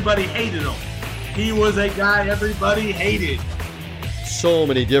level. Everybody hated him. He was a guy everybody hated. So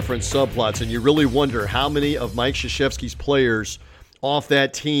many different subplots, and you really wonder how many of Mike Krzyzewski's players off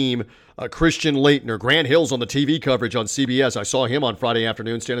that team. Christian Laettner. Grant Hill's on the TV coverage on CBS. I saw him on Friday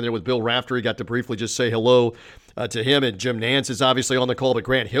afternoon standing there with Bill Raftery. Got to briefly just say hello to him. And Jim Nantz is obviously on the call, but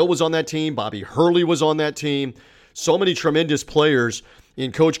Grant Hill was on that team. Bobby Hurley was on that team. So many tremendous players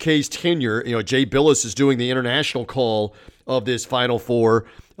in Coach K's tenure. Jay Billis is doing the international call of this Final Four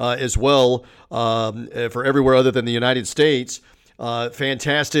as well for everywhere other than the United States.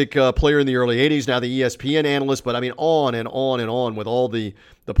 Fantastic player in the early 80s, now the ESPN analyst, but I mean on and on and on with all the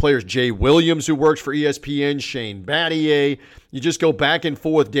players. Jay Williams, who works for ESPN, Shane Battier. You just go back and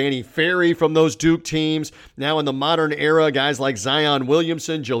forth. Danny Ferry from those Duke teams. Now in the modern era, guys like Zion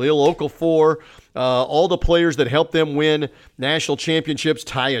Williamson, Jahlil Okafor, all the players that helped them win national championships.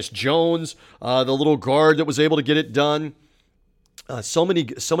 Tyus Jones, the little guard that was able to get it done. So many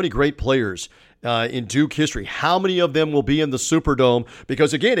great players in Duke history. How many of them will be in the Superdome?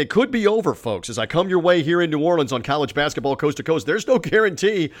 Because, again, it could be over, folks. As I come your way here in New Orleans on college basketball coast to coast, there's no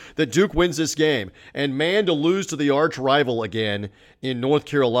guarantee that Duke wins this game. And, man, to lose to the arch rival again in North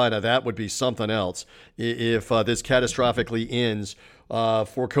Carolina, that would be something else if this catastrophically ends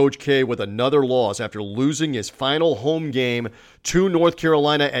for Coach K with another loss after losing his final home game to North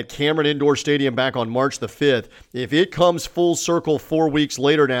Carolina at Cameron Indoor Stadium back on March the 5th. If it comes full circle 4 weeks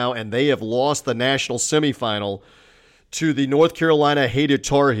later now and they have lost the national semifinal to the North Carolina hated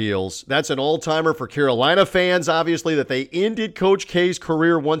Tar Heels, that's an all-timer for Carolina fans, obviously, that they ended Coach K's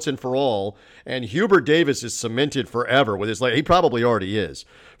career once and for all. And Hubert Davis is cemented forever with his, he probably already is,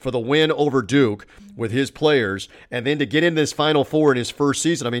 for the win over Duke with his players, and then to get in this Final Four in his first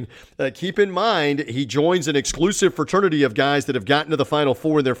season. I mean, keep in mind, he joins an exclusive fraternity of guys that have gotten to the Final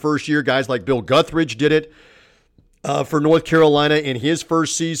Four in their first year. Guys like Bill Guthridge did it for North Carolina in his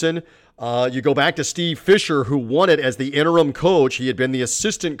first season. You go back to Steve Fisher, who won it as the interim coach. He had been the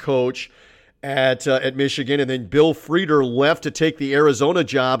assistant coach at Michigan, and then Bill Frieder left to take the Arizona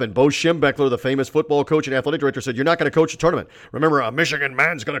job, and Bo Schembechler, the famous football coach and athletic director, said, "You're not going to coach the tournament. Remember, a Michigan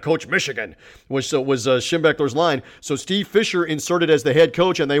man's going to coach Michigan," was Schembechler's line. So Steve Fisher inserted as the head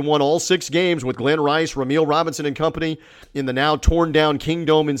coach, and they won all 6 games with Glenn Rice, Ramil Robinson and company in the now torn-down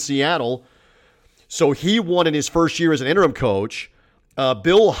Kingdome in Seattle. So he won in his first year as an interim coach.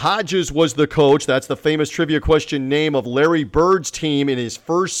 Bill Hodges was the coach. That's the famous trivia question name of Larry Bird's team in his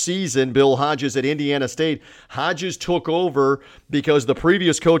first season, Bill Hodges at Indiana State. Hodges took over because the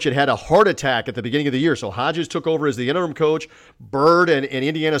previous coach had a heart attack at the beginning of the year. So Hodges took over as the interim coach. Bird and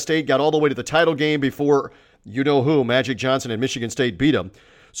Indiana State got all the way to the title game before you-know-who, Magic Johnson and Michigan State beat them.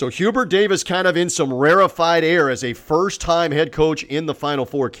 So Hubert Davis kind of in some rarefied air as a first-time head coach in the Final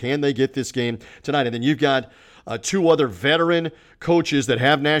Four. Can they get this game tonight? And then you've got 2 other veteran coaches that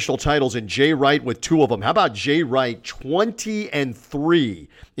have national titles, and Jay Wright with 2 of them. How about Jay Wright, 20-3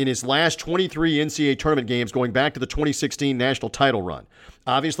 in his last 23 NCAA tournament games going back to the 2016 national title run?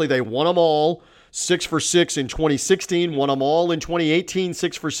 Obviously, they won them all, 6 for 6 in 2016, won them all in 2018,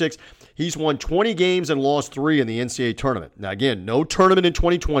 6 for 6. He's won 20 games and lost 3 in the NCAA tournament. Now, again, no tournament in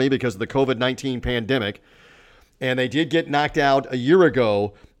 2020 because of the COVID-19 pandemic, and they did get knocked out a year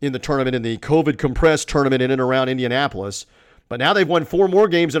ago in the tournament, in the COVID compressed tournament in and around Indianapolis. But now they've won 4 more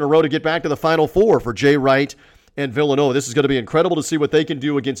games in a row to get back to the Final Four for Jay Wright and Villanova. This is going to be incredible to see what they can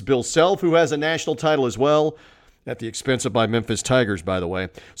do against Bill Self, who has a national title as well, at the expense of my Memphis Tigers, by the way.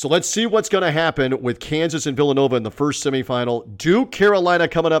 So let's see what's going to happen with Kansas and Villanova in the first semifinal. Duke, Carolina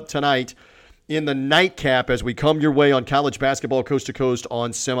coming up tonight in the nightcap as we come your way on college basketball coast to coast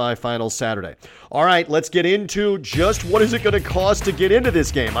on semifinal Saturday. All right, let's get into just what is it going to cost to get into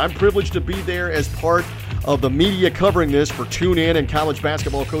this game. I'm privileged to be there as part of the media covering this for TuneIn and college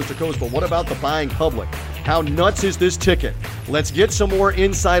basketball coast to coast, but what about the buying public? How nuts is this ticket? Let's get some more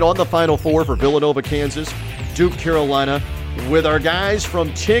insight on the Final Four for Villanova, Kansas, Duke, Carolina, with our guys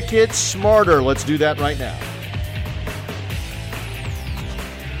from Ticket Smarter. Let's do that right now.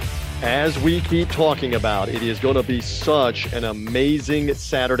 As we keep talking about, it is going to be such an amazing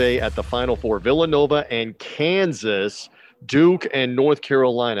Saturday at the Final Four. Villanova and Kansas, Duke and North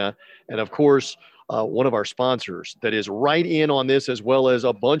Carolina, and of course, one of our sponsors that is right in on this, as well as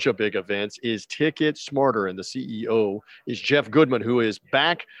a bunch of big events, is Ticket Smarter, and the CEO is Jeff Goodman, who is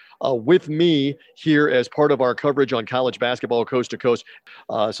back with me here as part of our coverage on college basketball coast to coast.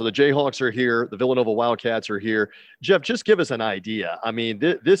 So the Jayhawks are here. The Villanova Wildcats are here. Jeff, just give us an idea. I mean,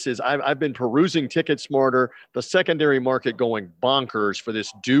 this is, I've been perusing Ticket Smarter, the secondary market going bonkers for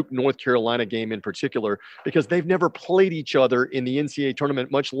this Duke North Carolina game in particular, because they've never played each other in the NCAA tournament,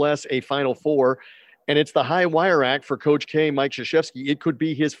 much less a Final Four. And it's the high wire act for Coach K, Mike Krzyzewski. It could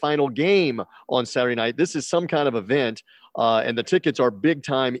be his final game on Saturday night. This is some kind of event, and the tickets are big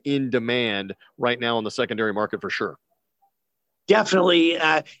time in demand right now on the secondary market for sure. Definitely.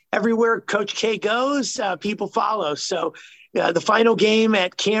 Everywhere Coach K goes, people follow. So the final game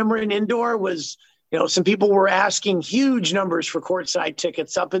at Cameron Indoor was, some people were asking huge numbers for courtside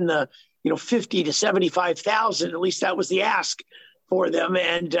tickets, up in the, 50 to 75,000. At least that was the ask for them.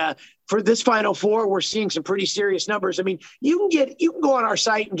 And for this Final Four, we're seeing some pretty serious numbers. I mean, you can go on our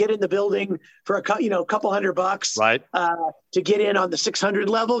site and get in the building for a couple $100, right? To get in on the 600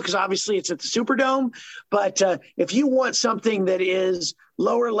 level, because obviously it's at the Superdome. But if you want something that is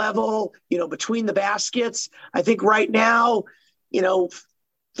lower level, between the baskets, I think right now,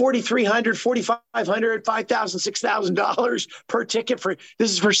 $4,300, $4,500, $5,000, $6,000 per ticket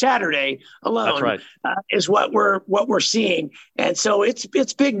this is for Saturday alone. That's right. Is what we're seeing, and so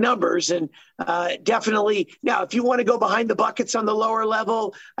it's big numbers, and definitely now if you want to go behind the buckets on the lower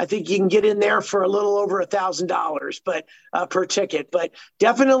level, I think you can get in there for a little over $1,000, but per ticket. But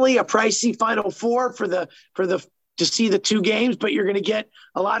definitely a pricey Final Four for the to see the two games, but you're going to get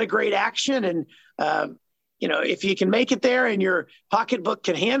a lot of great action and. If you can make it there and your pocketbook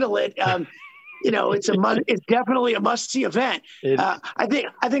can handle it, it's definitely a must-see event. I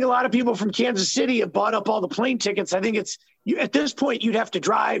think a lot of people from Kansas City have bought up all the plane tickets. I think at this point you'd have to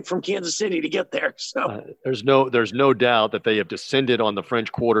drive from Kansas City to get there. So there's no doubt that they have descended on the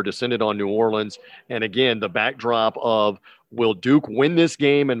French Quarter, descended on New Orleans, and again the backdrop of will Duke win this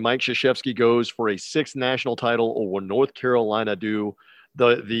game and Mike Krzyzewski goes for a 6th national title, or will North Carolina do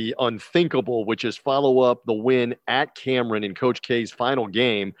the unthinkable, which is follow up the win at Cameron in Coach K's final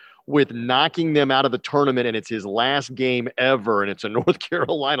game with knocking them out of the tournament, and it's his last game ever, and it's a North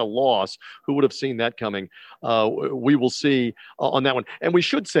Carolina loss. Who would have seen that coming? We will see on that one. And we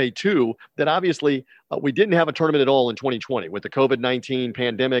should say, too, that obviously we didn't have a tournament at all in 2020 with the COVID-19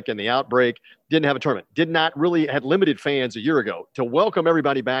 pandemic and the outbreak. Didn't have a tournament. Had limited fans a year ago. To welcome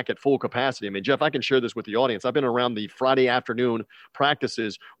everybody back at full capacity. I mean, Jeff, I can share this with the audience. I've been around the Friday afternoon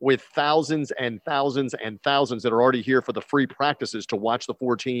practices with thousands and thousands and thousands that are already here for the free practices to watch the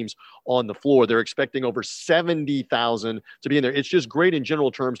 4 teams on the floor. They're expecting over 70,000 to be in there. It's just great in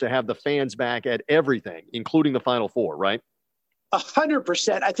general terms to have the fans back at everything, including the Final Four, right?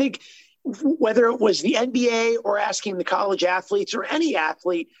 100%. I think whether it was the NBA or asking the college athletes or any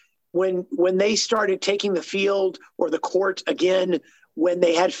athlete, when they started taking the field or the court again, when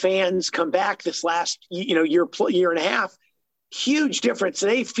they had fans come back this last year and a half, huge difference.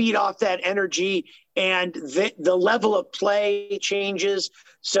 They feed off that energy and the level of play changes.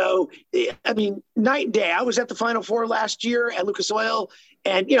 So, I mean, night and day. I was at the Final Four last year at Lucas Oil,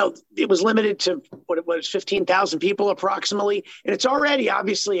 and, it was limited to 15,000 people approximately. And it's already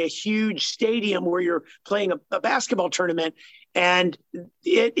obviously a huge stadium where you're playing a basketball tournament. And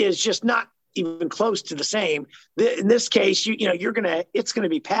it is just not even close to the same. In this case, it's going to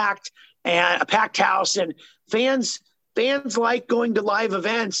be packed, and a packed house, and fans like going to live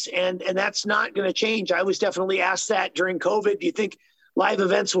events, and that's not going to change. I was definitely asked that during COVID. Do you think live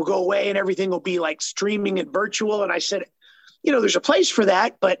events will go away and everything will be like streaming and virtual? And I said, there's a place for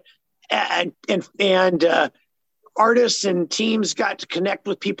that, but artists and teams got to connect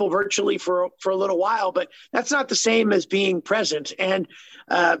with people virtually for a little while, but that's not the same as being present. And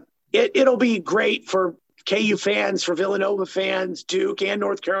it'll be great for KU fans, for Villanova fans, Duke and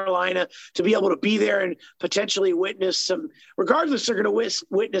North Carolina, to be able to be there and potentially witness some, regardless, they're going to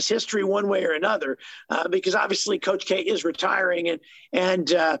witness history one way or another, because obviously Coach K is retiring,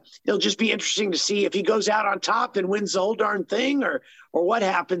 and it'll just be interesting to see if he goes out on top and wins the whole darn thing, or what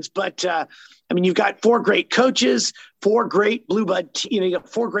happens. But you've got 4 great coaches, 4 great blue blood, you got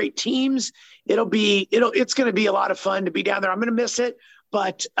 4 great teams. It's going to be a lot of fun to be down there. I'm going to miss it,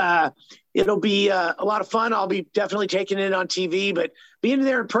 but it'll be a lot of fun. I'll be definitely taking it on TV, but being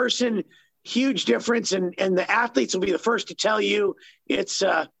there in person, huge difference. And the athletes will be the first to tell you it's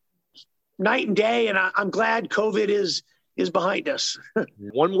night and day. And I'm glad COVID is behind us.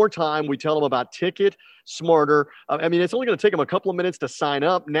 One more time, we tell them about Ticket Smarter. It's only going to take them a couple of minutes to sign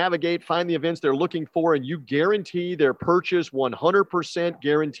up, navigate, find the events they're looking for, and you guarantee their purchase 100%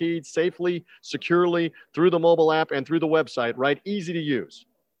 guaranteed, safely, securely, through the mobile app and through the website, right? Easy to use.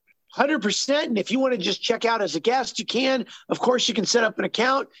 100%. And if you want to just check out as a guest, you can. Of course, you can set up an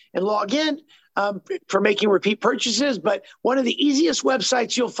account and log in for making repeat purchases. But one of the easiest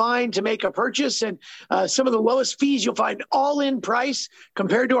websites you'll find to make a purchase, and some of the lowest fees you'll find, all in price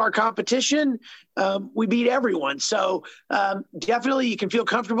compared to our competition. We beat everyone. So definitely you can feel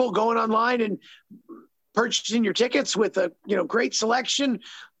comfortable going online and purchasing your tickets with a great selection,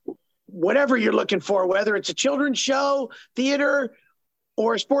 whatever you're looking for, whether it's a children's show, theater,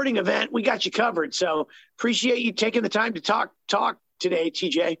 or a sporting event, we got you covered. So appreciate you taking the time to talk today,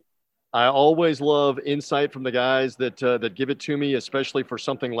 TJ. I always love insight from the guys that give it to me, especially for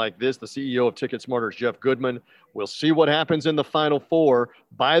something like this. The CEO of TicketSmarter is Jeff Goodman. We'll see what happens in the Final Four.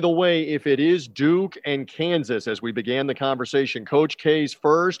 By the way, if it is Duke and Kansas, as we began the conversation, Coach K's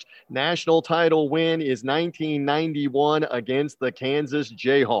first national title win is 1991 against the Kansas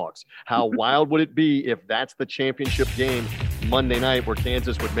Jayhawks. How wild would it be if that's the championship game Monday night, where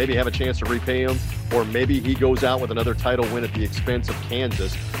Kansas would maybe have a chance to repay him, or maybe he goes out with another title win at the expense of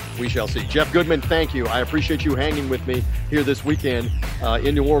Kansas? We shall see. Jeff Goodman, thank you. I appreciate you hanging with me here this weekend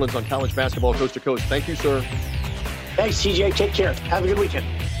in New Orleans on college basketball coast to coast. Thank you, sir. Thanks, TJ. Take care. Have a good weekend.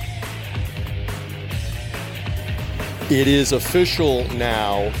 It is official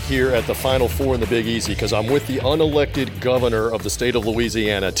now here at the Final Four in the Big Easy, because I'm with the unelected governor of the state of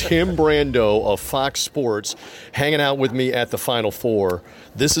Louisiana, Tim Brando of Fox Sports, hanging out with me at the Final Four.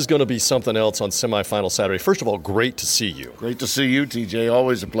 This is going to be something else on semifinal Saturday. First of all, great to see you. Great to see you, TJ.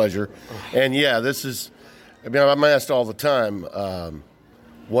 Always a pleasure. And yeah, this is, I mean, I'm asked all the time,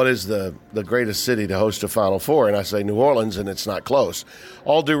 what is the greatest city to host a Final Four? And I say New Orleans, and it's not close.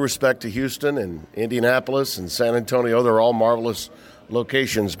 All due respect to Houston and Indianapolis and San Antonio, they're all marvelous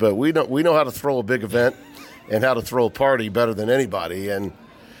locations, but we know how to throw a big event and how to throw a party better than anybody. And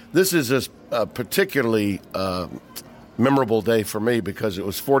this is a particularly memorable day for me because it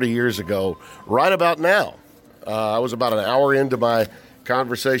was 40 years ago, right about now. I was about an hour into my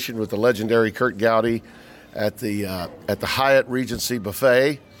conversation with the legendary Curt Gowdy at the Hyatt Regency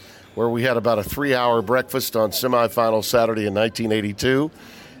Buffet, where we had about a 3-hour breakfast on semifinal Saturday in 1982.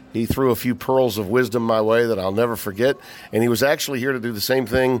 He threw a few pearls of wisdom my way that I'll never forget, and he was actually here to do the same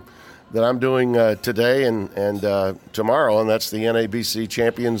thing that I'm doing today and tomorrow, and that's the NABC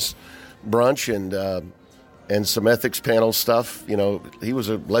Champions Brunch and some ethics panel stuff. You know, he was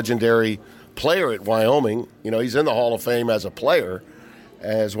a legendary player at Wyoming. You know, he's in the Hall of Fame as a player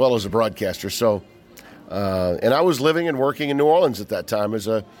as well as a broadcaster. So, and I was living and working in New Orleans at that time as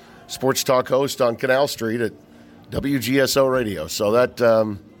a sports talk host on Canal Street at WGSO Radio. So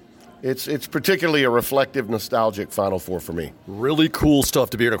that it's particularly a reflective, nostalgic Final Four for me. Really cool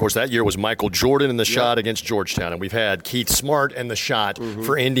stuff to be here. And of course, that year was Michael Jordan in the shot against Georgetown. And we've had Keith Smart in the shot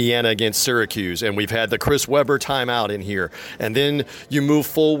for Indiana against Syracuse. And we've had the Chris Webber timeout in here. And then you move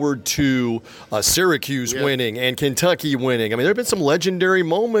forward to Syracuse winning and Kentucky winning. I mean, there have been some legendary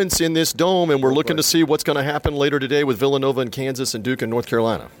moments in this dome, and we're looking to see what's going to happen later today with Villanova and Kansas and Duke and North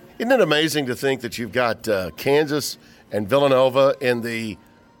Carolina. Isn't it amazing to think that you've got Kansas and Villanova in the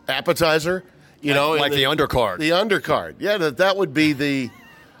appetizer, you know, like the undercard. The undercard, yeah, that would be the.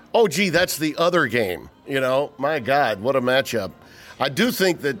 Oh, gee, that's the other game. You know, my God, what a matchup! I do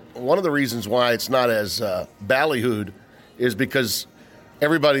think that one of the reasons why it's not as ballyhooed is because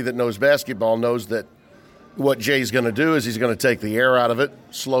everybody that knows basketball knows that what Jay's going to do is he's going to take the air out of it,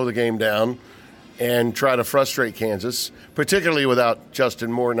 slow the game down, and try to frustrate Kansas, particularly without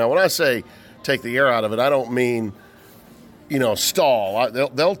Justin Moore. Now, when I say take the air out of it, I don't mean, you know, stall.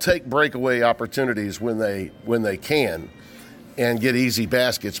 They'll take breakaway opportunities when they can and get easy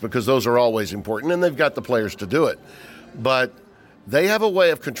baskets, because those are always important, and they've got the players to do it. But they have a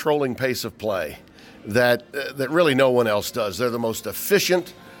way of controlling pace of play that really no one else does. They're the most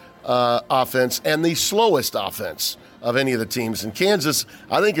efficient offense and the slowest offense of any of the teams. And Kansas,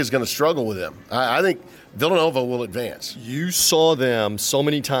 I think, is going to struggle with them. I think Villanova will advance. You saw them so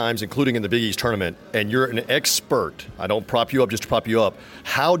many times, including in the Big East tournament, and you're an expert. I don't prop you up just to prop you up.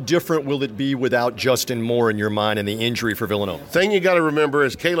 How different will it be without Justin Moore in your mind and the injury for Villanova? Thing you got to remember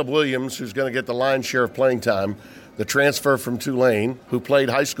is Caleb Williams, who's going to get the lion's share of playing time, the transfer from Tulane, who played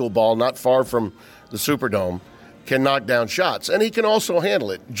high school ball not far from the Superdome, can knock down shots, and he can also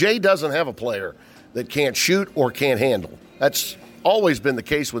handle it. Jay doesn't have a player that can't shoot or can't handle. That's always been the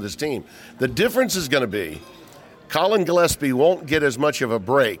case with his team. The difference is going to be Colin Gillespie won't get as much of a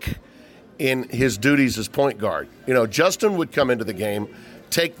break in his duties as point guard. You know, Justin would come into the game,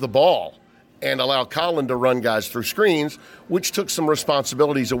 take the ball, and allow Colin to run guys through screens, which took some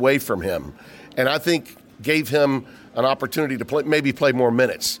responsibilities away from him, and I think gave him an opportunity to maybe play more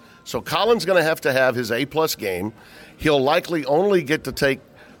minutes. So Colin's going to have his A-plus game. He'll likely only get to take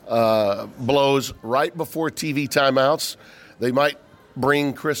blows right before TV timeouts. They might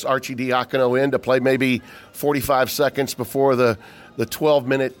bring Chris Arcidiacono in to play maybe 45 seconds before the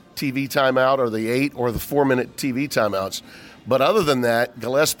 12-minute TV timeout, or the 8 or the 4-minute TV timeouts. But other than that,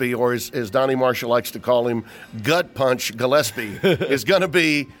 Gillespie, or as Donnie Marshall likes to call him, gut punch Gillespie, is going to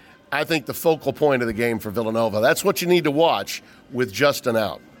be, I think, the focal point of the game for Villanova. That's what you need to watch with Justin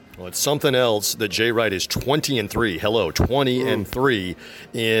out. Well, it's something else that Jay Wright is 20-3. Hello, 20-3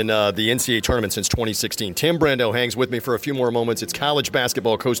 in the NCAA tournament since 2016. Tim Brando hangs with me for a few more moments. It's college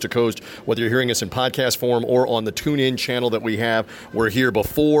basketball coast to coast. Whether you're hearing us in podcast form or on the TuneIn channel that we have, we're here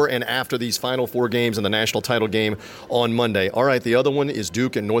before and after these Final Four games and the national title game on Monday. All right, the other one is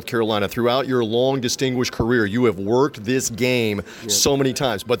Duke and North Carolina. Throughout your long, distinguished career, you have worked this game so many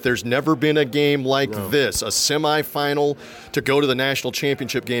times, but there's never been a game like this, a semifinal to go to the national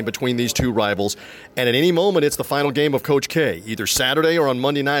championship game between these two rivals. And at any moment, it's the final game of Coach K. Either Saturday or on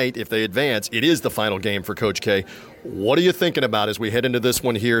Monday night, if they advance, it is the final game for Coach K. What are you thinking about as we head into this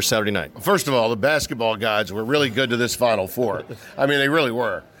one here Saturday night? First of all, the basketball guys were really good to this Final Four. I mean, they really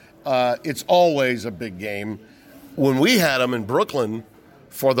were. It's always a big game. When we had them in Brooklyn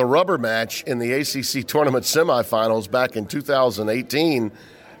for the rubber match in the ACC tournament semifinals back in 2018,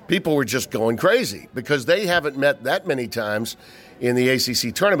 people were just going crazy because they haven't met that many times in the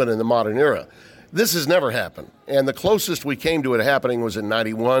ACC tournament in the modern era. This has never happened. And the closest we came to it happening was in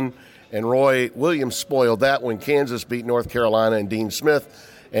 91, and Roy Williams spoiled that when Kansas beat North Carolina and Dean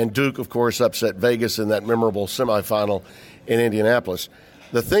Smith, and Duke, of course, upset Vegas in that memorable semifinal in Indianapolis.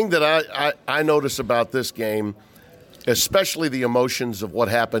 The thing that I notice about this game, especially the emotions of what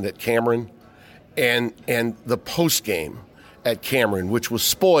happened at Cameron and the post-game at Cameron, which was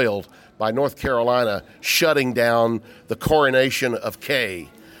spoiled by North Carolina shutting down the coronation of K.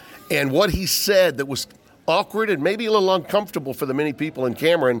 And what he said that was awkward and maybe a little uncomfortable for the many people in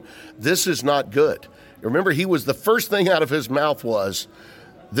Cameron, this is not good. Remember, the first thing out of his mouth was,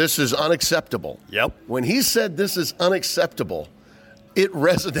 this is unacceptable. Yep. When he said this is unacceptable, it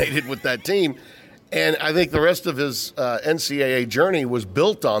resonated with that team. And I think the rest of his NCAA journey was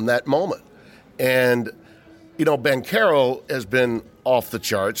built on that moment. And, Banchero has been off the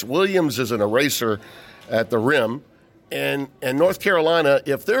charts. Williams is an eraser at the rim. And North Carolina,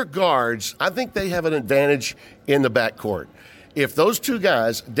 if they're guards, I think they have an advantage in the backcourt. If those two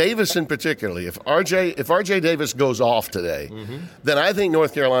guys, Davis in particular, if RJ Davis goes off today, then I think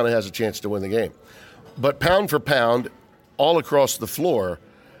North Carolina has a chance to win the game. But pound for pound, all across the floor,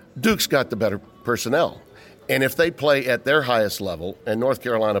 Duke's got the better personnel. And if they play at their highest level and North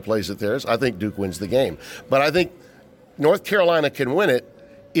Carolina plays at theirs, I think Duke wins the game. But I think North Carolina can win it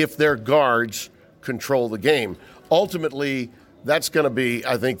if their guards control the game. Ultimately, that's going to be,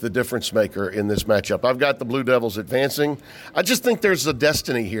 I think, the difference maker in this matchup. I've got the Blue Devils advancing. I just think there's a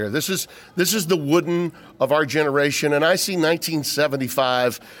destiny here. This is the Wooden of our generation, and I see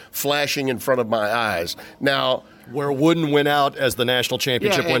 1975 flashing in front of my eyes. Now, where Wooden went out as the national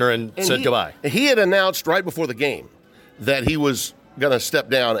championship winner and said goodbye. He had announced right before the game that he was going to step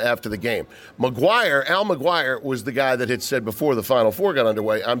down after the game. Al McGuire, was the guy that had said before the Final Four got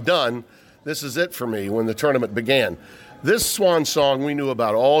underway, I'm done. This is it for me when the tournament began. This swan song we knew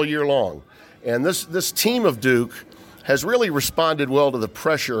about all year long. And this team of Duke has really responded well to the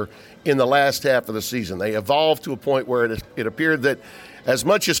pressure in the last half of the season. They evolved to a point where it appeared that as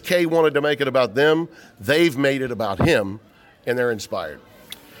much as Kay wanted to make it about them, they've made it about him, and they're inspired.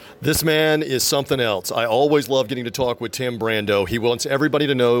 This man is something else. I always love getting to talk with Tim Brando. He wants everybody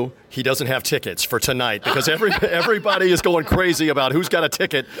to know he doesn't have tickets for tonight because everybody is going crazy about who's got a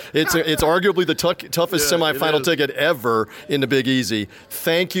ticket. It's arguably the toughest semifinal ticket ever in the Big Easy.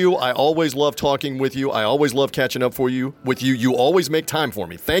 Thank you. I always love talking with you. I always love catching up with you. You always make time for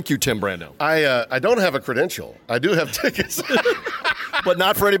me. Thank you, Tim Brando. I don't have a credential. I do have tickets. But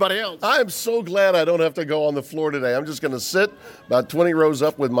not for anybody else. I'm so glad I don't have to go on the floor today. I'm just going to sit about 20 rows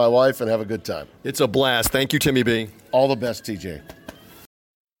up with my wife and have a good time. It's a blast. Thank you, Timmy B. All the best, TJ.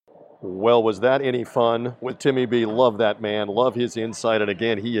 Well, was that any fun with Timmy B? Love that man. Love his insight. And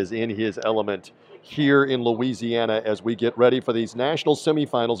again, he is in his element here in Louisiana as we get ready for these national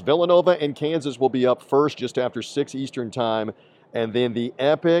semifinals. Villanova and Kansas will be up first just after 6 Eastern time. And then the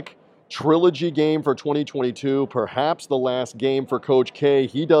epic trilogy game for 2022, perhaps the last game for Coach K.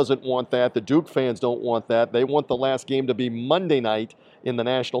 He doesn't want that. The Duke fans don't want that. They want the last game to be Monday night in the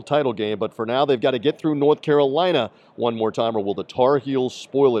national title game. But for now, they've got to get through North Carolina one more time, or will the Tar Heels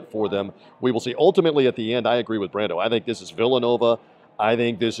spoil it for them? We will see. Ultimately, at the end, I agree with Brando. I think this is Villanova. I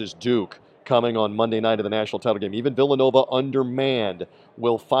think this is Duke coming on Monday night of the national title game. Even Villanova, undermanned,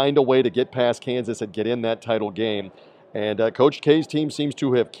 will find a way to get past Kansas and get in that title game. And Coach K's team seems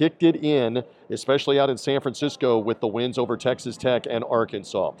to have kicked it in especially out in San Francisco with the wins over Texas Tech and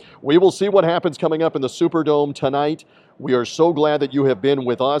Arkansas. We will see what happens coming up in the Superdome tonight. We are so glad that you have been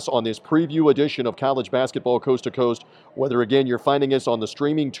with us on this preview edition of College Basketball Coast to Coast, whether, again, you're finding us on the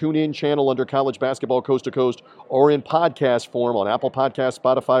streaming TuneIn channel under College Basketball Coast to Coast or in podcast form on Apple Podcasts,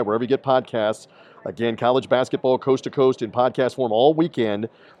 Spotify, wherever you get podcasts. Again, College Basketball Coast to Coast in podcast form all weekend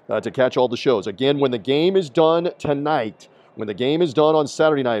to catch all the shows. Again, when the game is done tonight, when the game is done on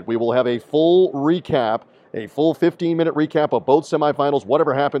Saturday night, we will have a full recap, a full 15-minute recap of both semifinals,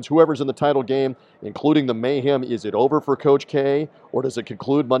 whatever happens, whoever's in the title game, including the mayhem. Is it over for Coach K, or does it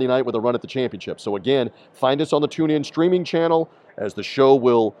conclude Monday night with a run at the championship? So again, find us on the TuneIn streaming channel as the show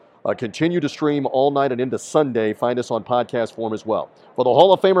will continue to stream all night and into Sunday. Find us on podcast form as well. For the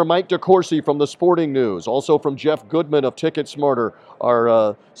Hall of Famer Mike DeCourcy from the Sporting News, also from Jeff Goodman of Ticket Smarter,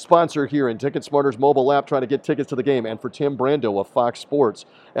 our sponsor here in Ticket Smarter's mobile app, trying to get tickets to the game, and for Tim Brando of Fox Sports,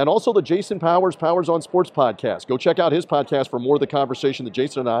 and also the Jason Powers on Sports podcast. Go check out his podcast for more of the conversation that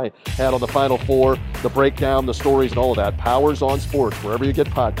Jason and I had on the Final Four, the breakdown, the stories, and all of that. Powers on Sports, wherever you get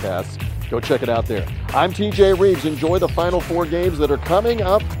podcasts. Go check it out there. I'm TJ Reeves. Enjoy the Final Four games that are coming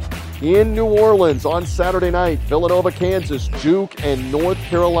up in New Orleans on Saturday night. Villanova, Kansas, Duke, and North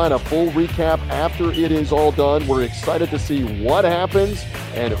Carolina. Full recap after it is all done. We're excited to see what happens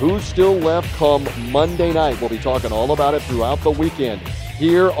and who's still left come Monday night. We'll be talking all about it throughout the weekend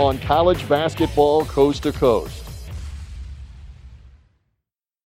here on College Basketball Coast to Coast.